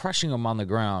just crushing them on the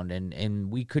ground,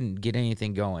 and we couldn't get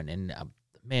anything going. And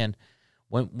man,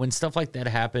 when stuff like that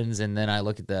happens, and then I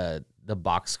look at the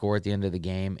box score at the end of the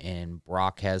game, and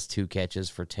Brock has 2 catches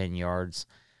for 10 yards,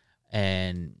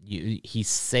 and he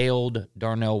sailed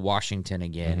Darnell Washington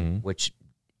again, which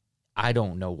I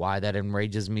don't know why that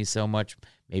enrages me so much.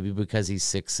 Maybe because he's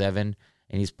 6'7", and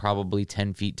he's probably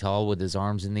 10 feet tall with his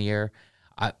arms in the air.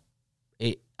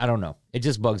 I don't know. It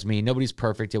just bugs me. Nobody's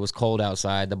perfect. It was cold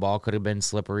outside. The ball could have been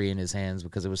slippery in his hands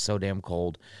because it was so damn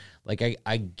cold. Like,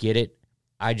 I get it.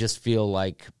 I just feel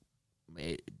like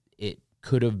it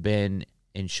could have been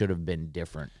and should have been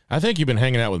different. I think you've been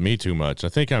hanging out with me too much. I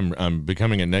think I'm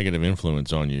becoming a negative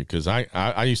influence on you because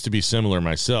I used to be similar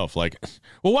myself. Like,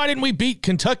 well, why didn't we beat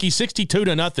Kentucky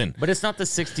 62-0? But it's not the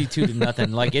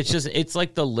 62-0. Like, it's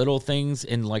like the little things,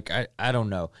 and like I don't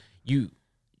know.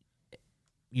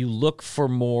 You look for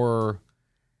more,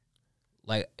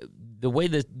 like the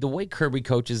way Kirby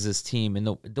coaches his team,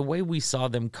 and the way we saw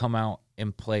them come out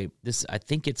and play this. I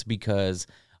think it's because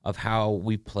of how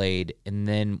we played, and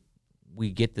then we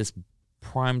get this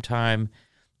primetime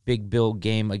big bill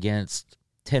game against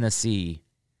Tennessee,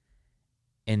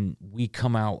 and we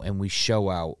come out and we show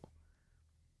out,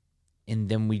 and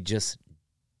then we just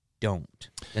don't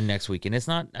the next week. And it's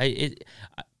not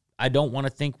I don't want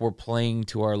to think we're playing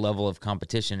to our level of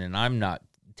competition, and I'm not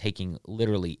taking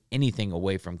literally anything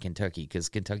away from Kentucky because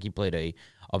Kentucky played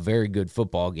a very good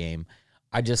football game.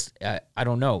 I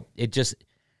don't know.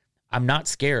 I'm not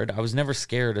scared. I was never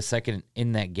scared a second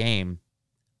in that game.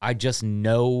 I just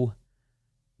know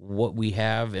what we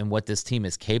have and what this team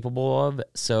is capable of.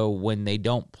 So when they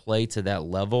don't play to that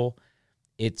level,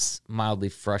 it's mildly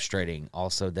frustrating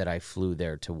also that I flew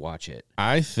there to watch it.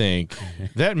 I think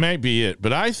that might be it.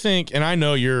 But I think, and I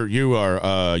know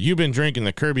you've been drinking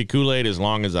the Kirby Kool-Aid as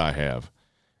long as I have.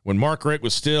 When Mark Richt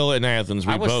was still in Athens,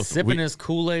 I was sipping his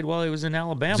Kool-Aid while he was in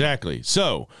Alabama. Exactly.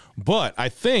 So, but I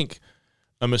think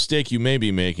a mistake you may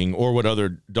be making, or what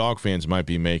other dog fans might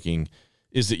be making,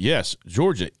 is that, yes,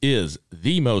 Georgia is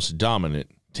the most dominant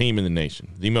team in the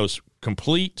nation, the most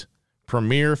complete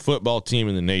premier football team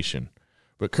in the nation.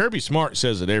 But Kirby Smart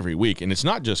says it every week, and it's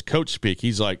not just coach speak.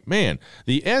 He's like, man,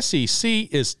 the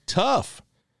SEC is tough.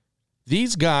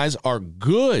 These guys are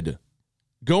good.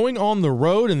 Going on the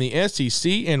road in the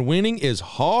SEC and winning is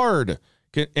hard.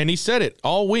 And he said it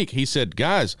all week. He said,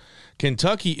 guys,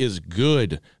 Kentucky is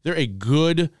good. They're a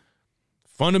good,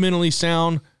 fundamentally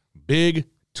sound, big,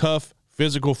 tough,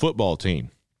 physical football team.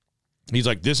 He's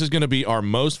like, this is going to be our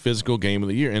most physical game of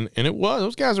the year. And it was.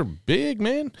 Those guys are big,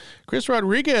 man. Chris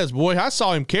Rodriguez, boy, I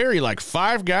saw him carry like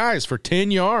 5 guys for 10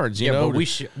 yards. You know,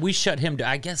 but we shut him down.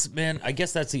 I guess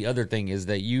that's the other thing is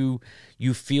that you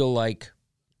feel like,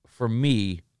 for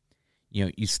me, you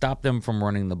know, you stop them from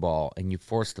running the ball and you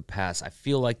force the pass. I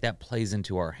feel like that plays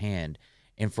into our hand.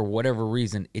 And for whatever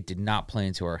reason, it did not play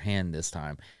into our hand this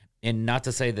time. And not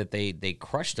to say that they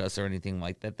crushed us or anything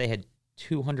like that. They had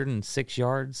 206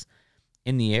 yards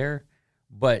in the air,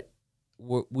 but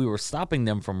we were stopping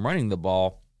them from running the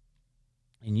ball,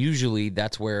 and usually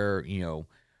that's where, you know,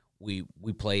 we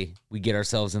get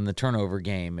ourselves in the turnover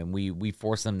game, and we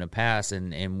force them to pass,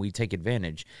 and we take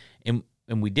advantage, and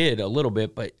we did a little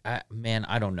bit, but I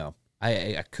don't know.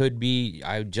 I could be.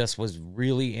 I just was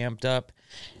really amped up,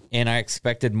 and I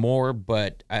expected more,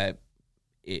 but I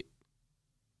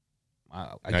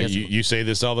guess you say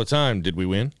this all the time. Did we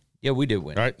win? Yeah, we did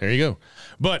win. All right, there you go.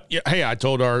 But yeah, hey, I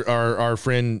told our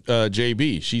friend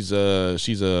JB,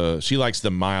 she likes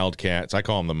the Wildcats. I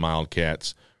call them the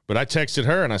Wildcats. But I texted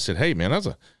her and I said, hey man, it's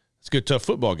a good tough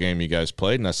football game you guys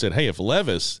played. And I said, hey, if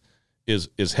Levis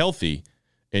is healthy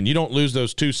and you don't lose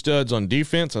those 2 studs on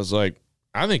defense, I was like,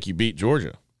 I think you beat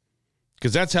Georgia,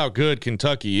 because that's how good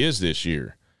Kentucky is this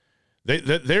year.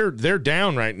 They're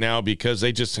down right now because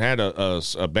they just had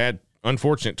a bad,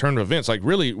 unfortunate turn of events. Like,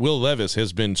 really, Will Levis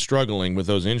has been struggling with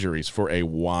those injuries for a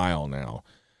while now.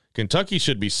 Kentucky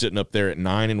should be sitting up there at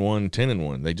 9-1,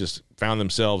 10-1. They just found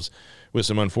themselves with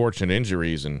some unfortunate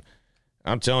injuries. And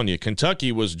I'm telling you,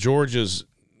 Kentucky was Georgia's,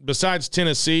 besides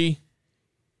Tennessee,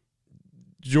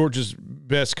 Georgia's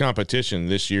best competition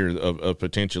this year of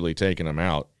potentially taking them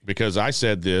out. Because I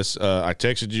said this, I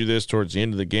texted you this towards the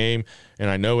end of the game, and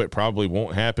I know it probably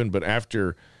won't happen, but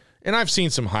after – and I've seen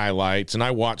some highlights, and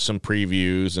I watched some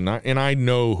previews, and I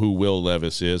know who Will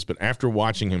Levis is. But after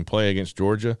watching him play against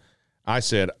Georgia, I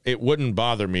said it wouldn't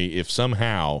bother me if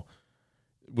somehow,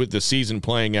 with the season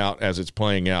playing out as it's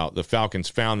playing out, the Falcons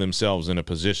found themselves in a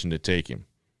position to take him.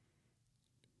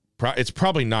 It's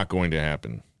probably not going to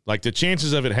happen. Like, the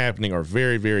chances of it happening are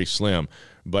very, very slim.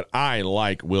 But I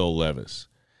like Will Levis.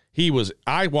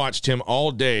 I watched him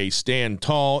all day stand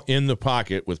tall in the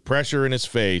pocket with pressure in his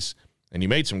face, and he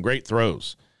made some great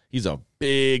throws. He's a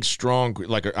big, strong,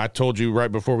 like I told you right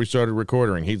before we started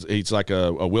recording. He's like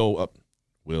a Will.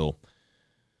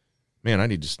 Man,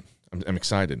 I'm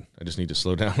excited. I just need to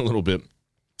slow down a little bit.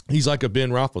 He's like a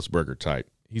Ben Roethlisberger type.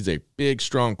 He's a big,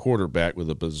 strong quarterback with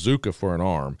a bazooka for an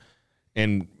arm.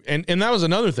 And that was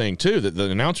another thing, too, that the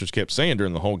announcers kept saying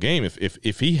during the whole game.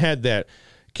 If he had that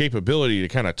capability to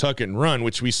kind of tuck it and run,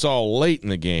 which we saw late in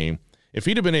the game, if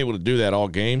he'd have been able to do that all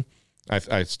game,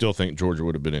 I still think Georgia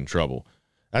would have been in trouble.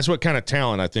 That's what kind of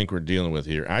talent I think we're dealing with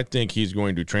here. I think he's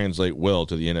going to translate well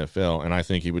to the NFL, and I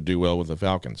think he would do well with the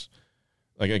Falcons.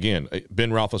 Like, again,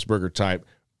 Ben Roethlisberger type,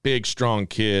 big, strong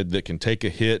kid that can take a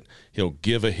hit. He'll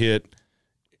give a hit.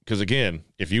 Because, again,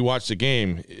 if you watch the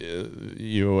game,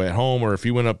 at home or if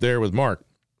you went up there with Mark,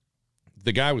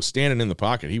 the guy was standing in the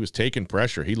pocket. He was taking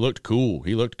pressure. He looked cool.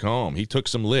 He looked calm. He took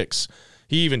some licks.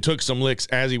 He even took some licks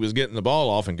as he was getting the ball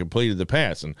off and completed the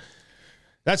pass. And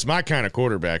that's my kind of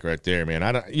quarterback right there, man.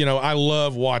 I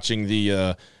love watching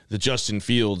the Justin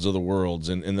Fields of the worlds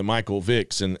and the Michael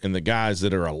Vicks and the guys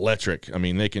that are electric. I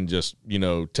mean, they can just,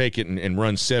 take it and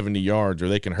run 70 yards, or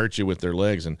they can hurt you with their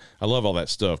legs. And I love all that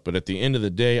stuff. But at the end of the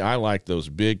day, I like those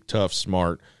big, tough,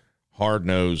 smart,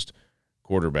 hard-nosed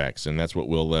quarterbacks. And that's what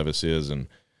Will Levis is. And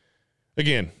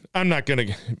again, I'm not going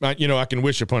to, I can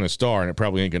wish upon a star and it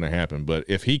probably ain't going to happen. But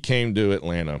if he came to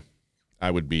Atlanta,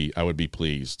 I would be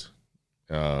pleased.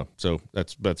 So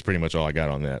that's pretty much all I got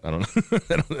on that. I don't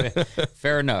know.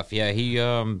 Fair enough. Yeah, he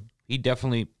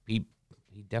definitely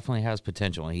has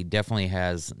potential, and he definitely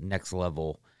has next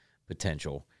level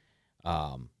potential.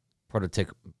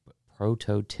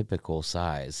 Prototypical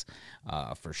size,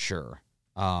 for sure.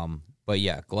 But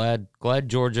yeah, glad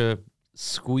Georgia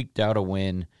squeaked out a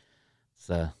win. It's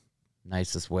the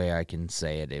nicest way I can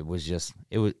say it. It was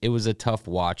a tough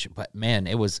watch, but man,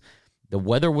 the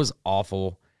weather was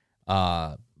awful.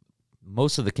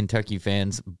 Most of the Kentucky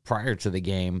fans prior to the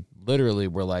game literally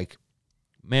were like,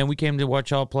 man, we came to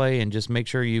watch y'all play and just make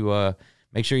sure you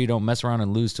don't mess around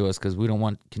and lose to us, because we don't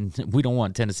want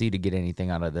Tennessee to get anything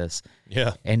out of this.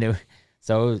 Yeah. And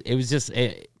so it was just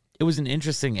it was an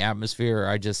interesting atmosphere.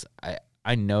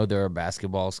 I know they're a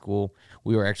basketball school.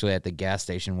 We were actually at the gas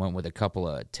station, went with a couple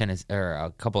of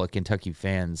Kentucky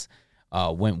fans,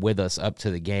 went with us up to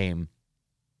the game.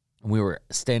 We were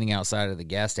standing outside of the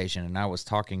gas station, and I was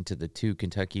talking to the two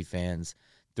Kentucky fans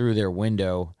through their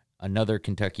window. Another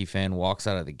Kentucky fan walks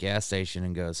out of the gas station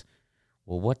and goes,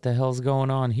 well, what the hell's going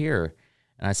on here?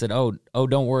 And I said, oh,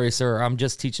 don't worry, sir. I'm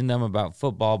just teaching them about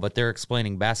football, but they're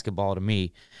explaining basketball to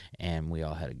me. And we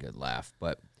all had a good laugh.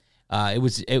 But it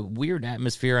was a weird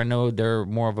atmosphere. I know they're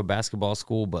more of a basketball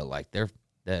school, but like the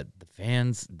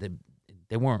fans,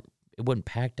 they weren't. It wasn't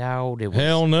packed out.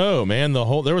 Hell no, man.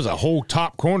 There was a whole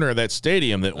top corner of that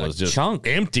stadium that was just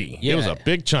empty. Yeah. It was a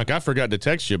big chunk. I forgot to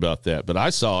text you about that, but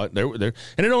I saw it. There,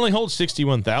 and it only holds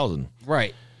 61,000.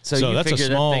 Right. So you that's figure a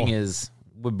small that thing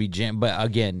would be jammed. But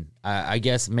again, I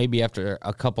guess maybe after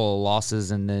a couple of losses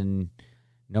and then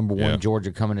number one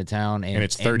Georgia coming to town and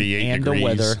it's 38 and degrees. The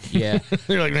weather, yeah,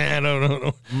 you're like, man,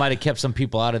 no. Might have kept some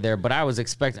people out of there. But I was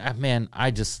expecting,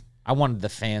 I wanted the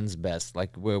fans' best.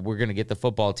 Like we're gonna get the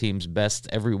football team's best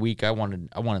every week. I wanted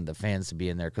the fans to be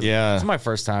in there because it's my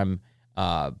first time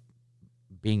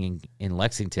being in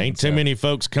Lexington. Ain't too many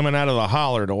folks coming out of the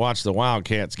holler to watch the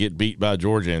Wildcats get beat by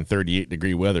Georgia in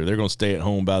 38-degree weather. They're gonna stay at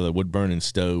home by the wood burning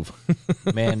stove.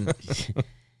 Man,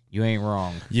 you ain't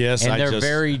wrong. Yes, and they're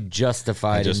very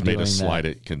justified. I just in made doing a slight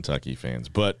at Kentucky fans,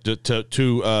 but to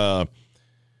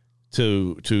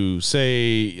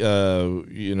say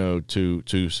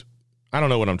I don't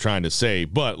know what I'm trying to say,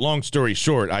 but long story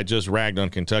short, I just ragged on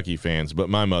Kentucky fans, but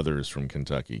my mother is from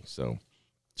Kentucky, so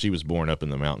she was born up in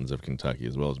the mountains of Kentucky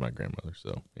as well as my grandmother.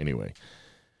 So anyway,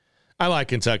 I like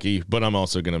Kentucky, but I'm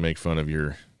also going to make fun of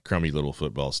your crummy little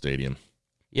football stadium.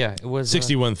 Yeah, it was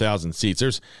 61,000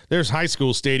 seats. There's high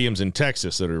school stadiums in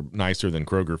Texas that are nicer than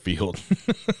Kroger Field.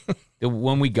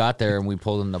 When we got there and we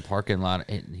pulled in the parking lot,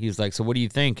 he was like, so what do you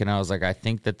think? And I was like, I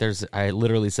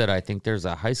literally said, I think there's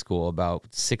a high school about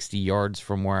 60 yards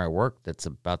from where I work that's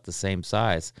about the same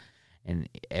size. And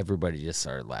everybody just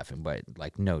started laughing, but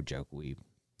like, no joke.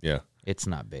 It's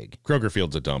not big. Kroger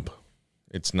Field's a dump.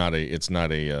 It's not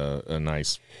a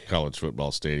nice college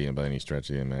football stadium by any stretch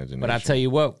of the imagination. But I tell you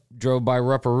what, drove by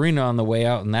Rupp Arena on the way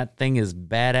out, and that thing is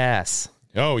badass.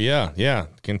 Oh, yeah.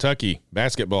 Kentucky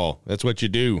basketball. That's what you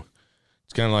do.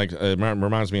 It's kind of like, it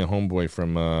reminds me of Homeboy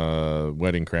from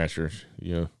Wedding Crashers.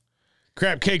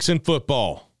 Crab cakes in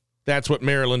football. That's what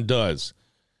Maryland does.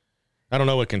 I don't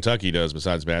know what Kentucky does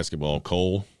besides basketball.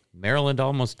 Cole. Maryland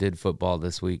almost did football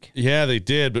this week. Yeah, they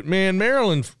did. But, man,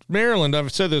 Maryland,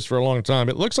 I've said this for a long time.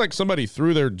 It looks like somebody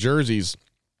threw their jerseys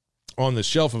on the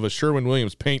shelf of a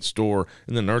Sherwin-Williams paint store,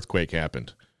 and then an earthquake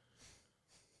happened.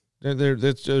 They're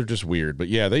just weird. But,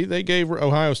 yeah, they gave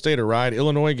Ohio State a ride.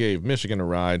 Illinois gave Michigan a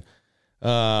ride.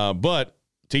 But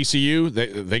TCU,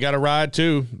 they got a ride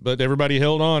too, but everybody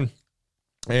held on.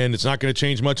 And it's not going to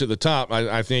change much at the top.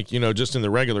 I think, just in the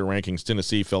regular rankings,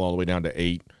 Tennessee fell all the way down to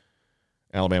 8.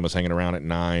 Alabama's hanging around at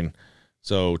 9.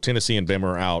 So Tennessee and Bama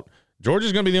are out.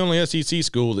 Georgia's going to be the only SEC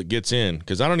school that gets in,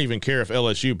 because I don't even care if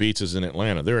LSU beats us in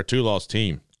Atlanta. They're a 2-loss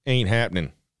team. Ain't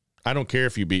happening. I don't care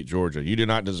if you beat Georgia. You do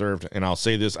not deserve to. And I'll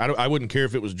say this, I wouldn't care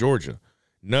if it was Georgia.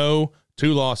 No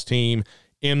 2-loss team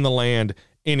in the land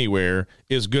anywhere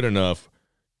is good enough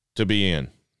to be in.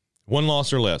 1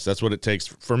 loss or less. That's what it takes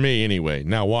for me anyway.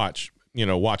 Now watch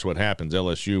what happens.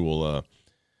 LSU will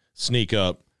sneak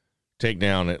up, take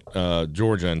down at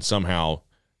Georgia, and somehow,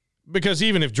 because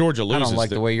even if Georgia loses, I don't like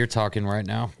the way you're talking right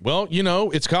now. Well,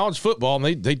 it's college football,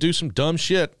 and they do some dumb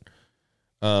shit.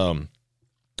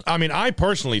 I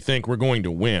personally think we're going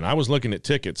to win. I was looking at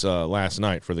tickets last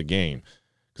night for the game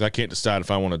because I can't decide if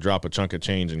I want to drop a chunk of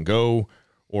change and go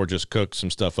or just cook some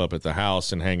stuff up at the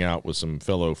house and hang out with some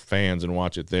fellow fans and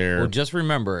watch it there. Well, just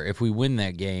remember, if we win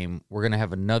that game, we're going to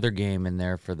have another game in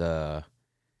there for the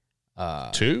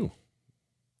two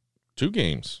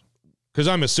games. Because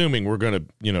I'm assuming we're going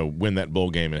to, win that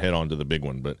bowl game and head on to the big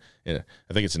one. But I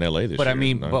think it's in L.A. this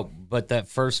year. But that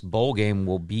first bowl game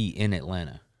will be in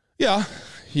Atlanta. Yeah.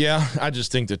 I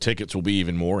just think the tickets will be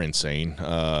even more insane.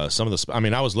 Some of the,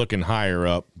 I was looking higher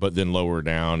up, but then lower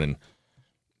down, and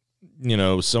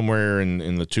somewhere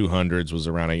in the 200s was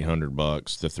around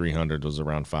 $800. The 300 was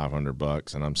around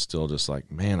 $500, and I'm still just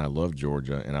like, man, I love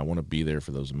Georgia, and I want to be there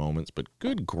for those moments. But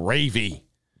good gravy.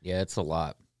 Yeah, it's a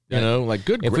lot.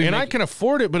 Good, and I can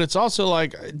afford it, but it's also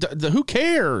like, who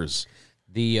cares?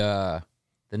 The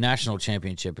national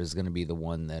championship is going to be the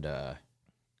one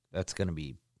that's going to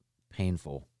be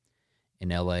painful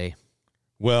in L.A.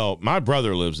 Well, my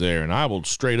brother lives there, and I will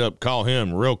straight up call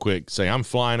him real quick, say, I'm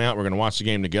flying out, we're going to watch the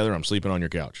game together, I'm sleeping on your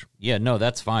couch. Yeah, no,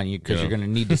 that's fine, because you're going to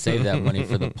need to save that money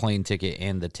for the plane ticket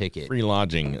and the ticket. Free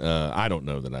lodging. I don't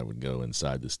know that I would go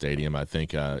inside the stadium. I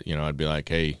think, I'd be like,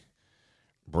 hey,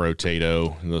 Bro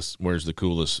Tato, where's the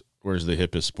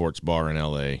hippest sports bar in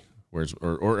L.A.?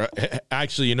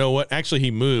 Actually, you know what? Actually,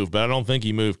 he moved, but I don't think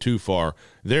he moved too far.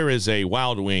 There is a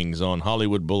Wild Wings on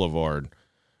Hollywood Boulevard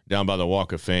down by the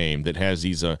Walk of Fame that has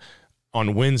these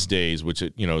on Wednesdays, which,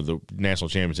 the national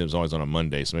championship is always on a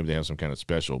Monday, so maybe they have some kind of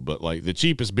special. But, like, the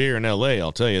cheapest beer in L.A.,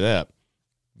 I'll tell you that.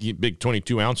 You get big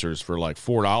 22 ounces for, like,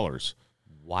 $4.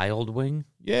 Wild Wing?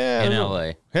 Yeah. In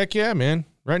L.A. Heck yeah, man.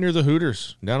 Right near the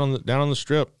Hooters, down on the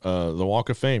Strip, the Walk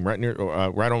of Fame, right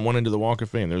on one end of the Walk of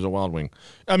Fame. There's a Wild Wing.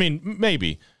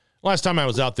 Maybe. Last time I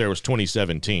was out there was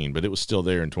 2017, but it was still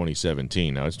there in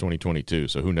 2017. Now it's 2022,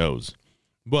 so who knows?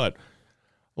 But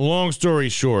long story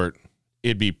short,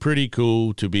 it'd be pretty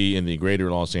cool to be in the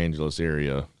greater Los Angeles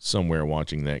area somewhere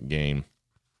watching that game.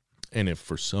 And if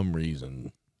for some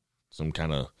reason some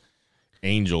kind of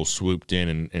angel swooped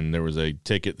in and there was a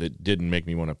ticket that didn't make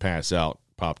me want to pass out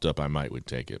popped up, I would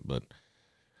take it, but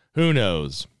who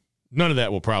knows? None of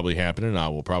that will probably happen, and I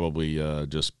will probably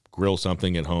just grill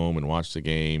something at home and watch the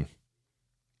game.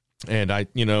 And I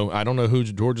don't know who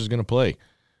Georgia's going to play.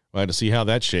 We'll have to see how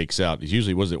that shakes out. It's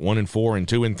usually, was it 1-4 and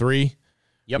 2-3?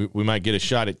 Yep. We might get a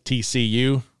shot at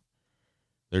TCU.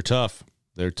 They're tough,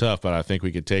 but I think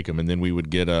we could take them, and then we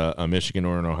would get a Michigan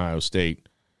or an Ohio State.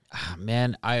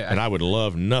 Man, I would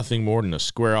love nothing more than to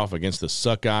square off against the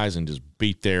Suckeyes and just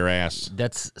beat their ass.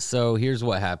 So here's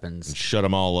what happens. And shut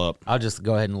them all up. I'll just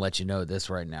go ahead and let you know this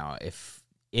right now. If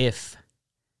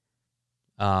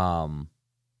TCU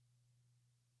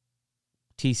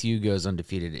goes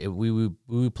undefeated, we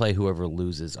would play whoever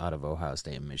loses out of Ohio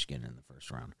State and Michigan in the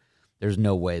first round. There's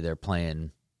no way they're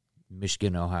playing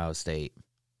Michigan, Ohio State,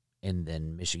 and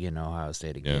then Michigan, Ohio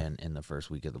State again in the first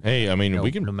week of the week. Hey,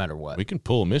 we can, no matter what, we can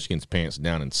pull Michigan's pants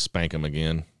down and spank them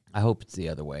again. I hope it's the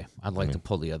other way. I'd like to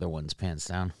pull the other one's pants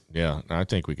down. Yeah, I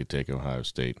think we could take Ohio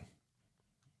State.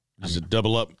 Just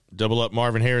double up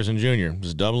Marvin Harrison Jr.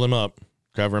 Just double him up,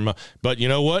 cover him up. But you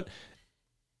know what?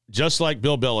 Just like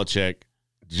Bill Belichick,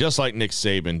 just like Nick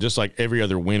Saban, just like every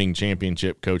other winning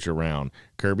championship coach around,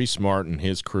 Kirby Smart and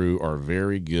his crew are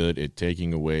very good at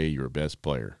taking away your best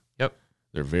player. Yep.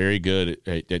 They're very good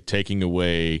at taking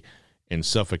away and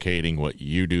suffocating what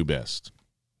you do best.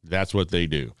 That's what they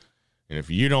do. And if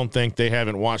you don't think they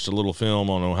haven't watched a little film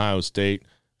on Ohio State,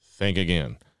 think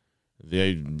again.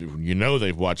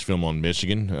 They've watched film on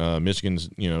Michigan. Michigan's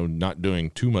not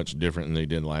doing too much different than they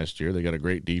did last year. They got a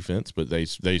great defense, but they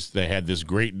had this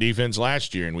great defense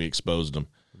last year, and we exposed them.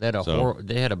 They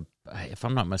had if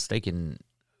I'm not mistaken,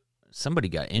 somebody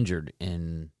got injured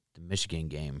in the Michigan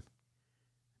game.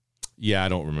 Yeah, I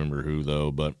don't remember who,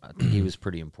 though, but I think he was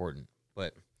pretty important.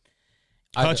 But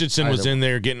Hutchinson was in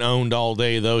there getting owned all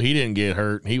day, though. He didn't get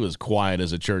hurt. He was quiet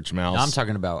as a church mouse. No, I'm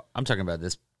talking about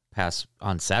this pass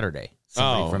on Saturday.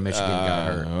 Somebody from Michigan got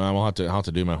hurt. I will have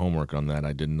to do my homework on that.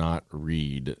 I did not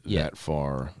read that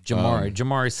far.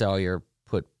 Jamari Salyer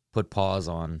put pause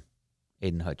on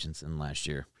Aiden Hutchinson last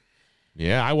year.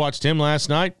 Yeah, I watched him last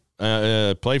night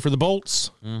play for the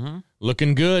Bolts. Mm-hmm.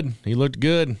 Looking good. He looked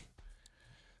good.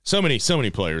 So many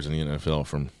players in the NFL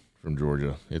from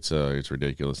Georgia. It's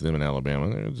ridiculous. Them in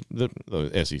Alabama,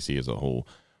 the SEC as a whole.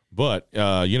 But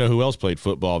you know who else played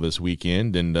football this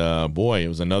weekend? And boy, it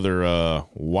was another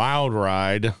wild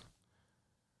ride.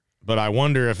 But I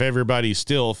wonder if everybody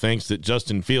still thinks that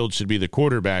Justin Fields should be the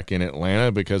quarterback in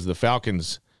Atlanta, because the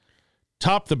Falcons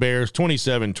topped the Bears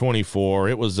 27-24.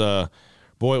 It was it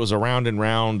was a round and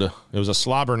round. It was a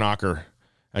slobber knocker,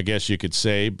 I guess you could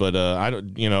say. But I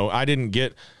didn't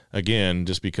get, again,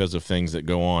 just because of things that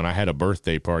go on. I had a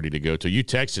birthday party to go to. You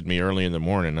texted me early in the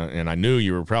morning, and I knew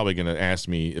you were probably going to ask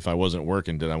me if I wasn't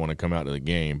working, did I want to come out to the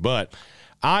game. But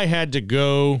I had to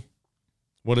go,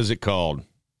 what is it called?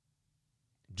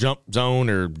 Jump zone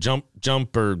or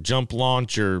jump or jump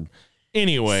launch or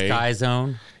anyway. Sky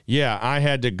Zone. Yeah, I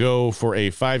had to go for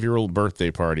a 5-year-old birthday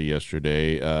party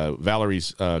yesterday.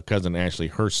 Valerie's cousin Ashley,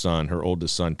 her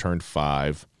oldest son, turned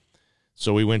 5.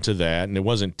 So we went to that, and it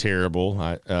wasn't terrible.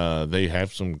 They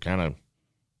have some kind of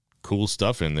cool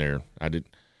stuff in there.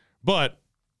 But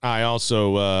I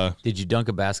also did you dunk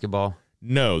a basketball?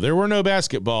 No, there were no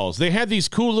basketballs. They had these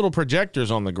cool little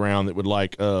projectors on the ground that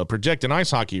would project an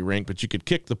ice hockey rink, but you could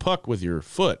kick the puck with your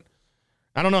foot.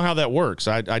 I don't know how that works.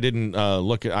 I didn't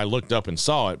look. I looked up and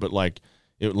saw it, but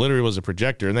it literally was a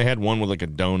projector, and they had one with a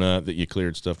donut that you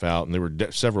cleared stuff out, and there were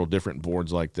several different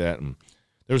boards like that, and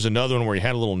there was another one where you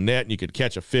had a little net and you could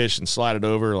catch a fish and slide it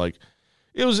over.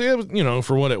 It was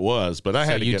for what it was. But I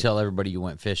had to tell everybody you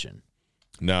went fishing.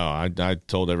 No, I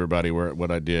told everybody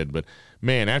what I did. But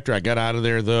man, after I got out of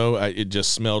there though, it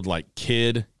just smelled like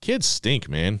kids stink,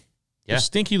 man. Yeah, they're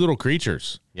stinky little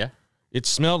creatures. Yeah, it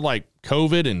smelled like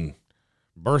COVID and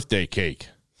birthday cake.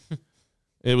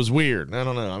 It was weird. I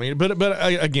don't know. I mean, but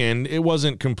again, it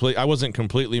wasn't complete. I wasn't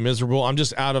completely miserable. I'm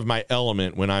just out of my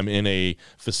element when I'm in a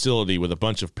facility with a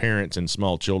bunch of parents and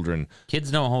small children.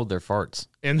 Kids don't hold their farts,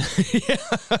 and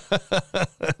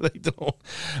they don't.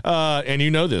 And you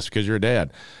know this because you're a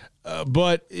dad.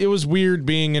 But it was weird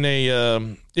being in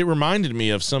a. It reminded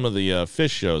me of some of the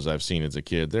fish shows I've seen as a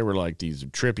kid. There were like these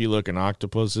trippy looking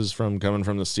octopuses coming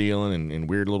from the ceiling, and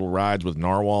weird little rides with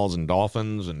narwhals and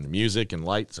dolphins and music and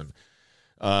lights and.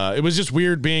 It was just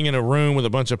weird being in a room with a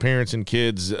bunch of parents and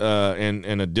kids, and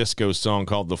a disco song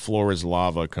called "The Floor Is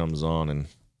Lava" comes on, and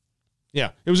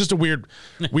yeah, it was just a weird.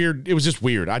 It was just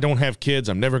weird. I don't have kids.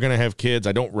 I'm never gonna have kids.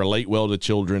 I don't relate well to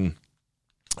children.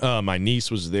 My niece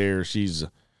was there. She's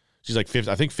like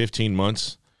 15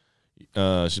 months.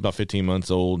 She's about 15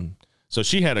 months old. So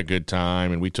she had a good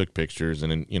time, and we took pictures,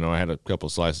 and then I had a couple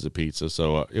of slices of pizza.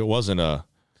 So it wasn't a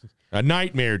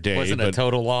nightmare day. Wasn't a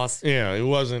total loss. Yeah, it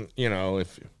wasn't.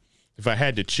 If I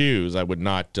had to choose, I would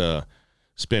not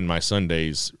spend my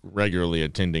Sundays regularly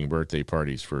attending birthday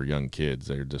parties for young kids.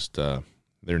 They're just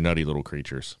they're nutty little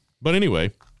creatures. But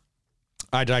anyway,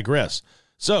 I digress.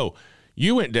 So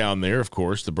you went down there. Of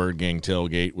course, the Bird Gang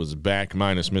tailgate was back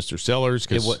minus Mr. Sellers.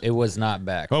 It was not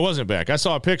back. Oh, it wasn't back. I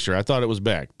saw a picture. I thought it was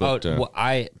back. But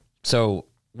so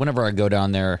whenever I go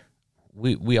down there,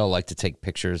 we all like to take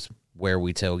pictures where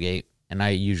we tailgate, and I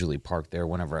usually park there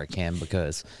whenever I can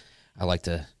because I like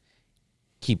to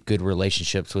keep good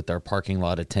relationships with our parking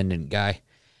lot attendant guy.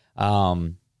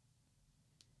 But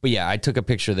yeah, I took a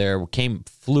picture there.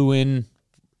 Flew in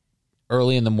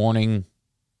early in the morning,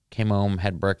 came home,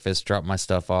 had breakfast, dropped my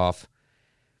stuff off,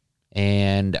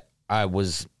 and I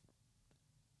was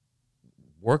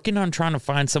working on trying to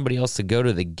find somebody else to go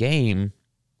to the game.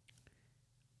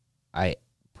 I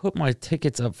put my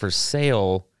tickets up for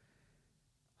sale,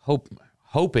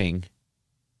 hoping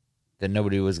that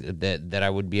nobody was that I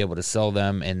would be able to sell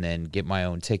them and then get my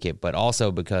own ticket, but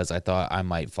also because I thought I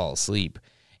might fall asleep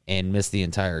and miss the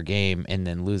entire game and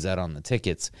then lose out on the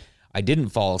tickets. I didn't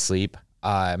fall asleep.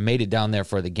 I made it down there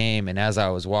for the game, and as I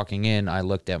was walking in, I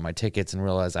looked at my tickets and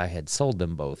realized I had sold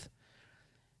them both.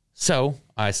 So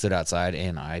I stood outside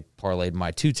and I parlayed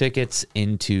my 2 tickets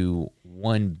into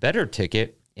one better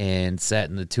ticket and sat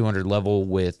in the 200 level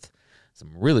with some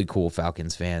really cool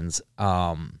Falcons fans.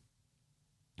 But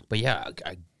yeah,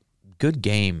 good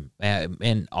game.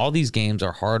 And all these games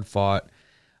are hard fought.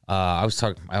 I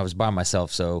was by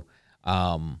myself, so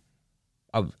I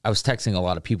I was texting a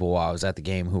lot of people while I was at the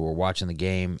game who were watching the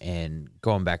game and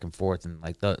going back and forth, and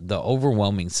like the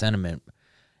overwhelming sentiment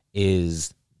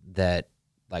is that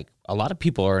like a lot of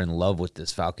people are in love with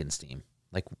this Falcons team.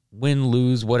 Like win,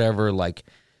 lose, whatever, like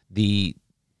the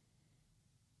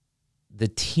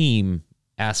team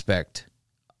aspect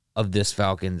of this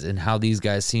Falcons and how these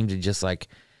guys seem to just like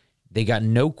they got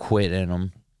no quit in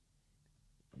them.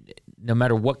 No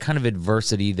matter what kind of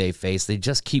adversity they face, they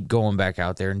just keep going back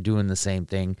out there and doing the same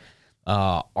thing.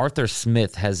 Arthur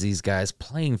Smith has these guys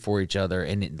playing for each other,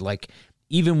 and like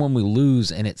even when we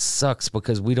lose, and it sucks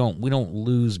because we don't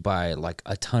lose by like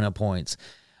a ton of points.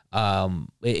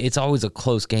 It's always a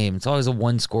close game. It's always a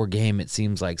one-score game. It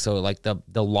seems like so. Like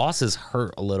the losses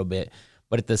hurt a little bit,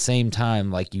 but at the same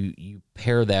time, like you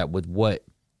pair that with what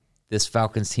this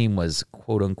Falcons team was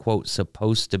quote unquote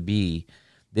supposed to be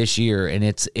this year, and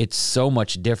it's so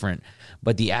much different.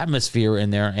 But the atmosphere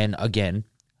in there, and again,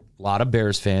 a lot of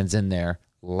Bears fans in there,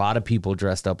 a lot of people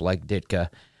dressed up like Ditka.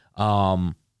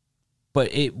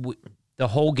 But the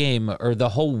whole game or the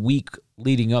whole week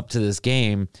leading up to this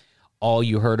game, all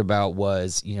you heard about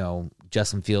was, you know,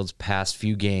 Justin Fields' past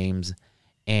few games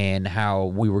and how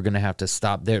we were going to have to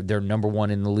stop. They're number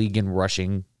one in the league in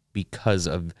rushing because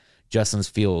of Justin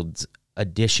Fields'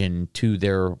 addition to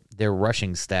their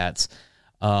rushing stats.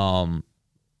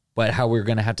 But how we're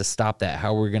going to have to stop that,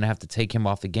 how we're going to have to take him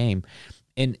off the game.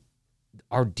 And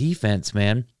our defense,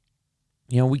 man,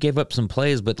 you know, we gave up some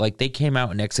plays, but like they came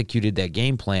out and executed that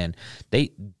game plan.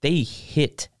 They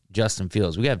hit Justin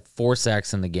Fields. We had 4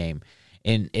 sacks in the game.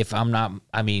 And if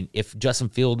Justin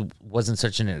Fields wasn't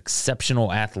such an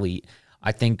exceptional athlete,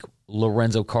 I think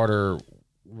Lorenzo Carter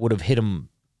would have hit him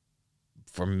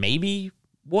for maybe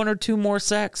 1 or 2 more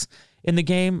sacks in the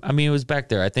game. I mean, it was back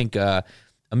there. I think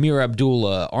Amir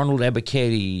Abdullah, Arnold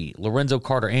Ebiketie, Lorenzo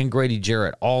Carter, and Grady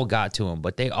Jarrett all got to him,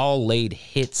 but they all laid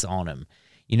hits on him.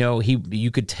 You know,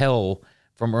 you could tell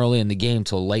from early in the game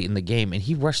till late in the game, and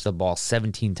he rushed the ball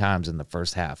 17 times in the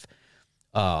first half.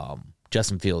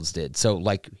 Justin Fields did. So,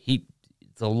 like,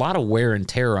 it's a lot of wear and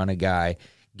tear on a guy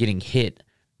getting hit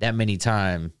that many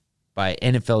times by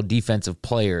NFL defensive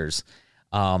players.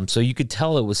 So you could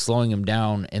tell it was slowing him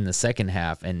down in the second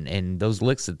half, and those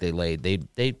licks that they laid,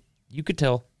 you could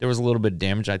tell there was a little bit of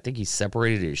damage. I think he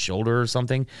separated his shoulder or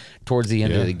something towards the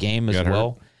end of the game as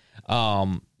well.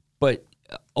 But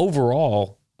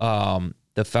overall,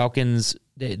 the Falcons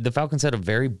had a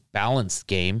very balanced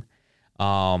game.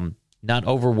 Not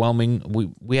overwhelming.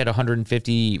 We had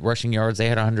 150 rushing yards. They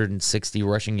had 160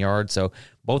 rushing yards. So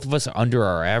both of us are under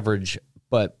our average,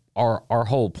 but our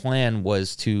whole plan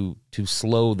was to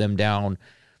slow them down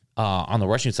on the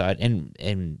rushing side.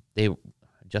 And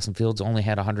Justin Fields only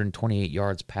had 128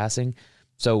 yards passing.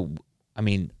 So, I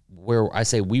mean, where I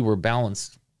say we were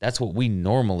balanced, that's what we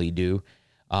normally do.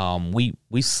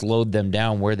 We slowed them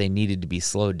down where they needed to be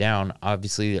slowed down.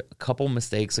 Obviously, a couple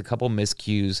mistakes, a couple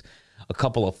miscues, a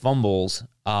couple of fumbles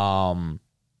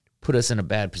put us in a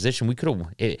bad position. We could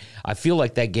have. I feel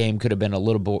like that game could have been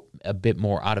a bit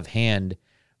more out of hand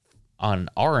on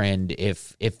our end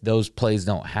if those plays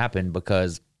don't happen,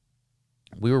 because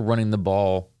we were running the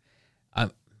ball.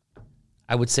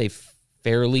 I would say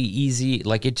fairly easy.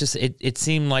 Like it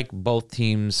seemed like both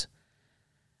teams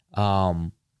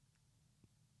were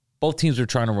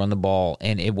trying to run the ball,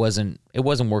 and it wasn't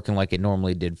working like it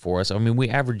normally did for us. I mean, we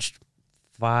averaged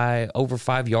over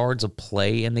 5 yards of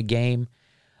play in the game.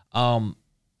 But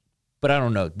I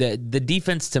don't know. The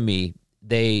defense, to me,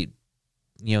 they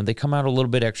come out a little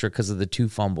bit extra because of the 2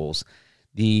 fumbles.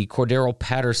 The Cordero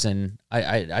Patterson,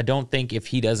 I don't think if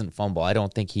he doesn't fumble, I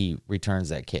don't think he returns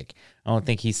that kick. I don't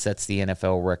think he sets the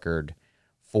NFL record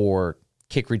for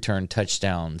kick return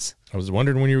touchdowns. I was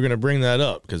wondering when you were going to bring that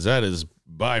up, because that is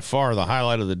by far the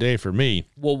highlight of the day for me.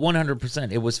 Well,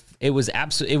 100%.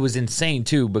 It was insane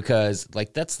too, because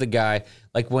like that's the guy,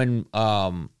 like when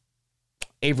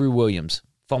Avery Williams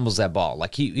fumbles that ball,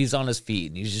 like he's on his feet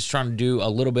and he's just trying to do a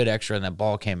little bit extra, and that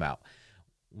ball came out.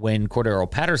 When Cordero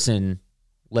Patterson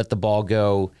let the ball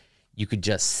go, you could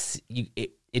just you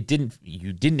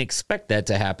didn't expect that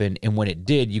to happen, and when it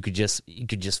did, you could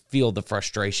just feel the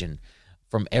frustration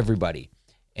from everybody.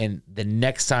 And the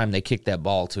next time they kicked that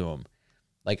ball to him,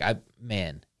 like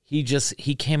he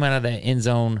came out of that end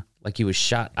zone like he was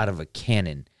shot out of a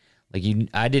cannon. Like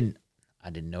I didn't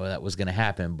know that was going to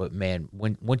happen, but man,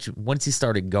 once he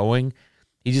started going,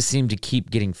 he just seemed to keep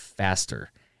getting faster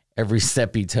every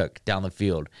step he took down the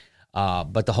field.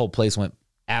 But the whole place went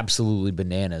absolutely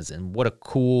bananas, and what a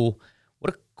cool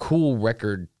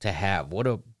record to have.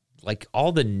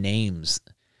 All the names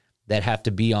that have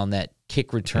to be on that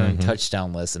kick return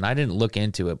touchdown list, and I didn't look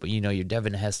into it, but your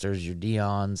Devin Hesters, your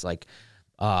Dion's, like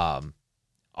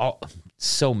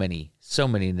so many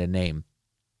to name.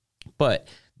 But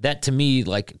that to me,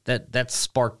 like that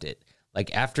sparked it.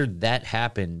 Like after that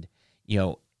happened,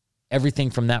 everything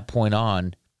from that point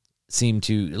on seemed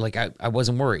to, like, I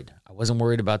wasn't worried. I wasn't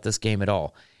worried about this game at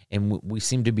all. And we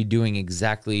seemed to be doing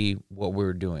exactly what we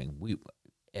were doing.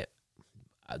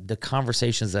 The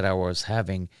conversations that I was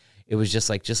having, it was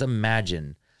just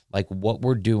imagine like what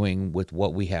we're doing with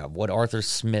what we have, what Arthur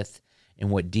Smith and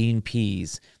what Dean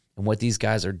Pease and what these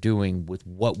guys are doing with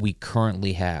what we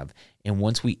currently have. And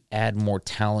once we add more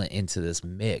talent into this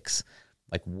mix,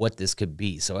 like what this could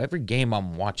be. So every game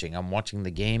I'm watching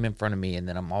the game in front of me, and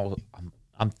then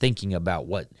I'm thinking about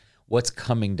what's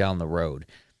coming down the road.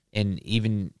 And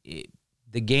even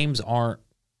the games aren't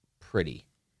pretty.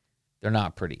 They're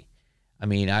not pretty. I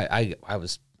mean, I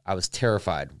was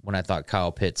terrified when I thought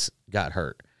Kyle Pitts got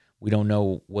hurt. We don't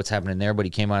know what's happening there, but he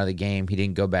came out of the game. He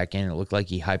didn't go back in. It looked like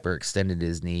he hyperextended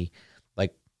his knee.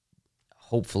 Like,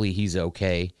 hopefully he's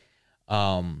okay.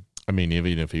 I mean,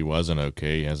 even if he wasn't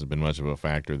okay, he hasn't been much of a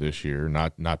factor this year.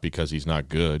 Not because he's not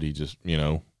good. He just,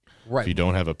 right. If you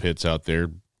don't have a Pitts out there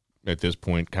at this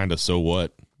point, kind of so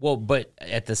what? Well, but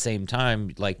at the same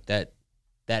time, like that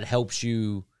helps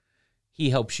you. He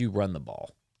helps you run the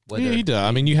ball. Yeah, he does.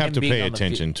 I mean, you have to pay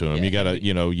attention to him. Yeah, you got to,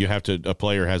 you have to. A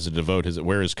player has to devote his.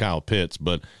 Where is Kyle Pitts?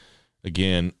 But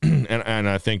again, and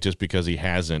I think just because he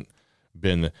hasn't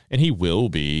been, and he will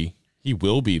be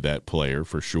that player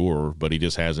for sure. But he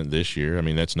just hasn't this year. I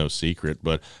mean, that's no secret.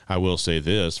 But I will say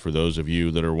this for those of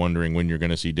you that are wondering when you're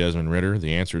going to see Desmond Ridder,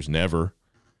 the answer is never.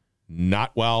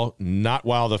 Not while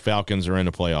the Falcons are in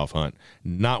a playoff hunt.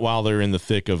 Not while they're in the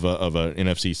thick of a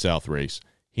NFC South race.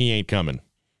 He ain't coming.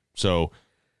 So.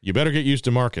 You better get used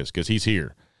to Marcus because he's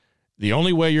here. The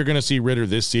only way you're going to see Ridder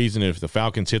this season is if the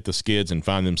Falcons hit the skids and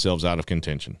find themselves out of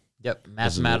contention. Yep,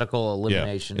 mathematical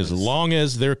elimination. Yeah. As long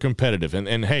as they're competitive.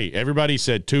 And hey, everybody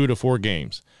said 2 to 4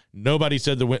 games. Nobody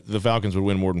said the Falcons would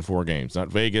win more than 4 games. Not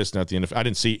Vegas, not the NFL. I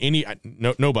didn't see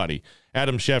nobody.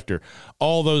 Adam Schefter,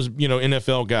 all those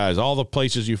NFL guys, all the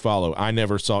places you follow. I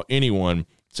never saw anyone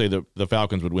say the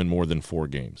Falcons would win more than 4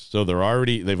 games. So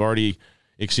they've already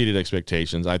exceeded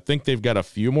expectations. I think they've got a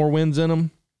few more wins in them.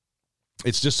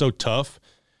 It's just so tough.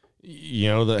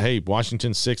 Hey,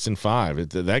 Washington's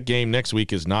 6-5. That game next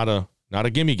week is not a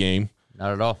gimme game.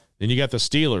 Not at all. Then you got the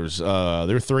Steelers.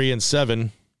 They're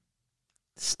 3-7.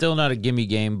 Still not a gimme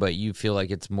game, but you feel like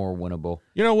it's more winnable.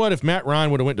 You know what? If Matt Ryan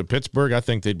would have went to Pittsburgh, I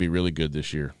think they'd be really good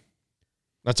this year.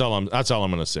 That's all I'm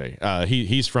going to say.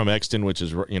 He's from Exton, which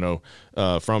is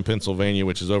from Pennsylvania,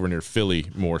 which is over near Philly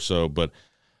more so, but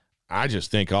I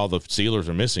just think all the Steelers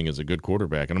are missing is a good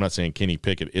quarterback. And I'm not saying Kenny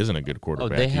Pickett isn't a good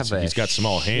quarterback. He's got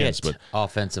small hands, but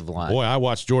offensive line. Boy, I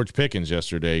watched George Pickens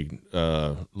yesterday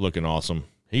looking awesome.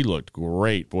 He looked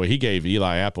great. Boy, he gave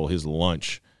Eli Apple his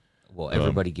lunch. Well,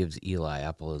 everybody gives Eli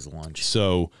Apple his lunch.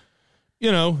 So,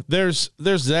 there's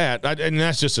that. And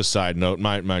that's just a side note.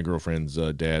 My girlfriend's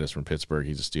dad is from Pittsburgh.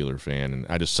 He's a Steeler fan, and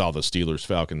I just saw the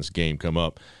Steelers-Falcons game come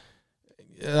up.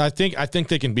 I think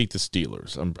they can beat the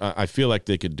Steelers. I feel like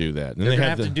they could do that. And they're going to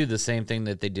have to do the same thing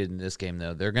that they did in this game,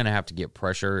 though. They're going to have to get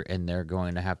pressure, and they're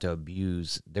going to have to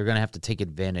abuse. They're going to have to take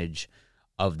advantage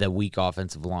of the weak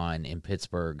offensive line in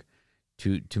Pittsburgh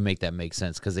to make that make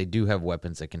sense, because they do have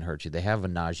weapons that can hurt you. They have a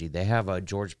Najee. They have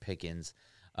George Pickens.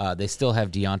 They still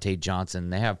have Deontay Johnson.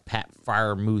 They have Pat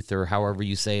Freiermuth, or however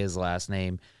you say his last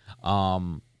name.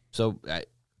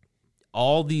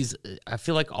 All these, I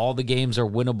feel like all the games are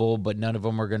winnable, but none of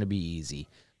them are going to be easy.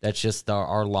 That's just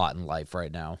our lot in life right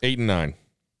now. 8-9.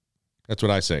 That's what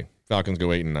I say. Falcons go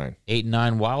 8-9.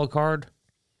 8-9 wild card?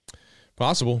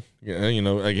 Possible.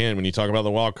 Again, when you talk about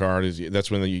the wild card,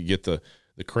 that's when you get the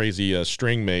crazy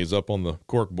string maze up on the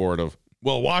cork board of,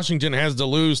 well, Washington has to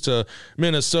lose to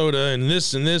Minnesota and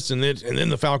this and this and this, and then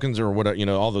the Falcons or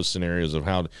whatever, all those scenarios of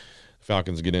how the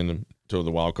Falcons get into the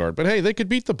wild card. But hey, they could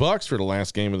beat the Bucs for the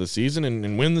last game of the season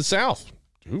and win the South.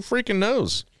 Who freaking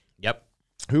knows? Yep.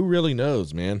 Who really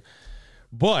knows, man?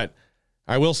 But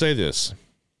I will say this.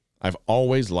 I've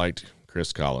always liked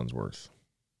Chris Collinsworth.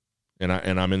 And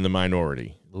I'm in the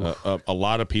minority. A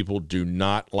lot of people do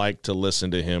not like to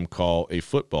listen to him call a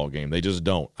football game. They just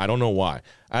don't. I don't know why.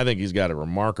 I think he's got a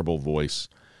remarkable voice.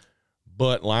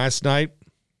 But last night,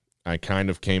 I kind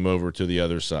of came over to the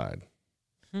other side.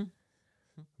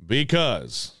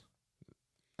 Because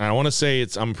I want to say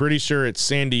I'm pretty sure it's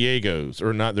San Diego's,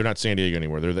 or not, they're not San Diego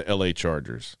anymore. They're the LA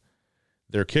Chargers.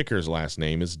 Their kicker's last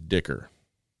name is Dicker.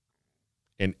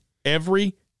 And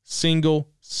every single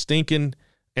stinking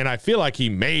And I feel like he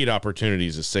made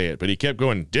opportunities to say it, but he kept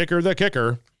going, Dicker the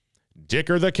kicker,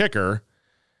 Dicker the kicker.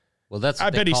 Well, that's what I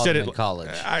they bet he called said him it in college.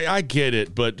 I get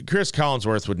it, but Chris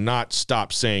Collinsworth would not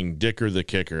stop saying Dicker the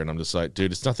kicker, and I'm just like,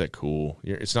 dude, it's not that cool.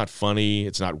 It's not funny.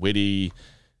 It's not witty.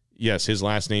 Yes, his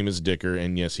last name is Dicker,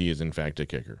 and yes, he is in fact a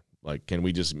kicker. Like, can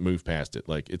we just move past it?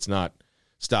 Like, it's not.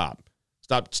 Stop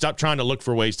trying to look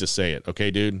for ways to say it,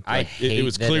 okay, dude? Like, it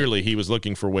was clearly he was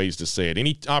looking for ways to say it.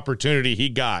 Any opportunity he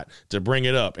got to bring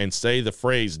it up and say the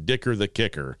phrase Dicker the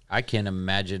kicker. I can't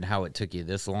imagine how it took you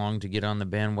this long to get on the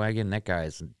bandwagon. That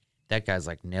guy's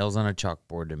like nails on a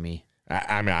chalkboard to me.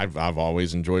 I mean, I've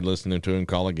always enjoyed listening to him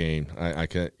call a game. I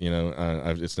can't,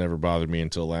 it's never bothered me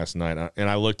until last night.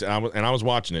 I was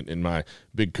watching it in my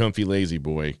big comfy lazy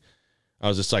boy. I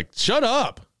was just like, shut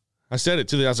up. I said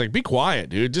it I was like, be quiet,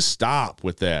 dude. Just stop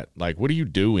with that. Like, what are you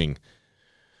doing?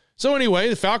 So anyway,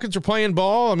 the Falcons are playing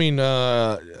ball. I mean,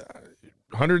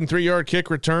 103-yard kick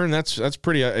return. That's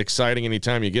pretty exciting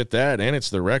anytime you get that, and it's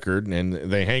the record. And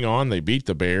they hang on. They beat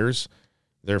the Bears.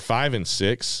 They're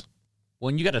 5-6. Well,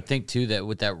 and you got to think too that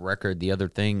with that record, the other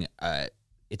thing,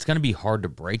 it's going to be hard to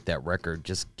break that record,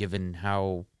 just given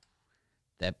how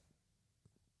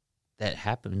that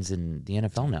happens in the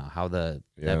NFL now, how that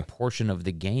portion of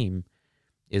the game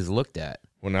is looked at.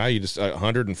 Well, now you just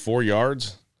 104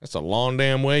 yards. That's a long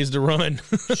damn ways to run.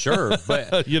 Sure,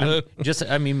 but they're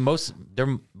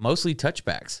mostly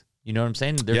touchbacks. You know what I'm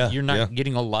saying? You're not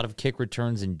getting a lot of kick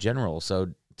returns in general.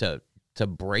 So to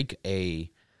break a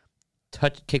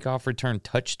kickoff return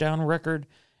touchdown record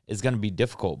is going to be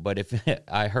difficult. But if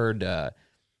I heard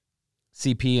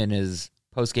CP in his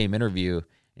post-game interview,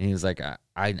 and he was like,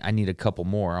 I need a couple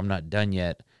more. I'm not done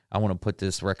yet. I want to put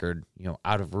this record,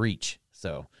 out of reach.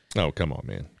 So. Oh, come on,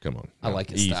 man. Come on. I like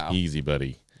his style. Easy,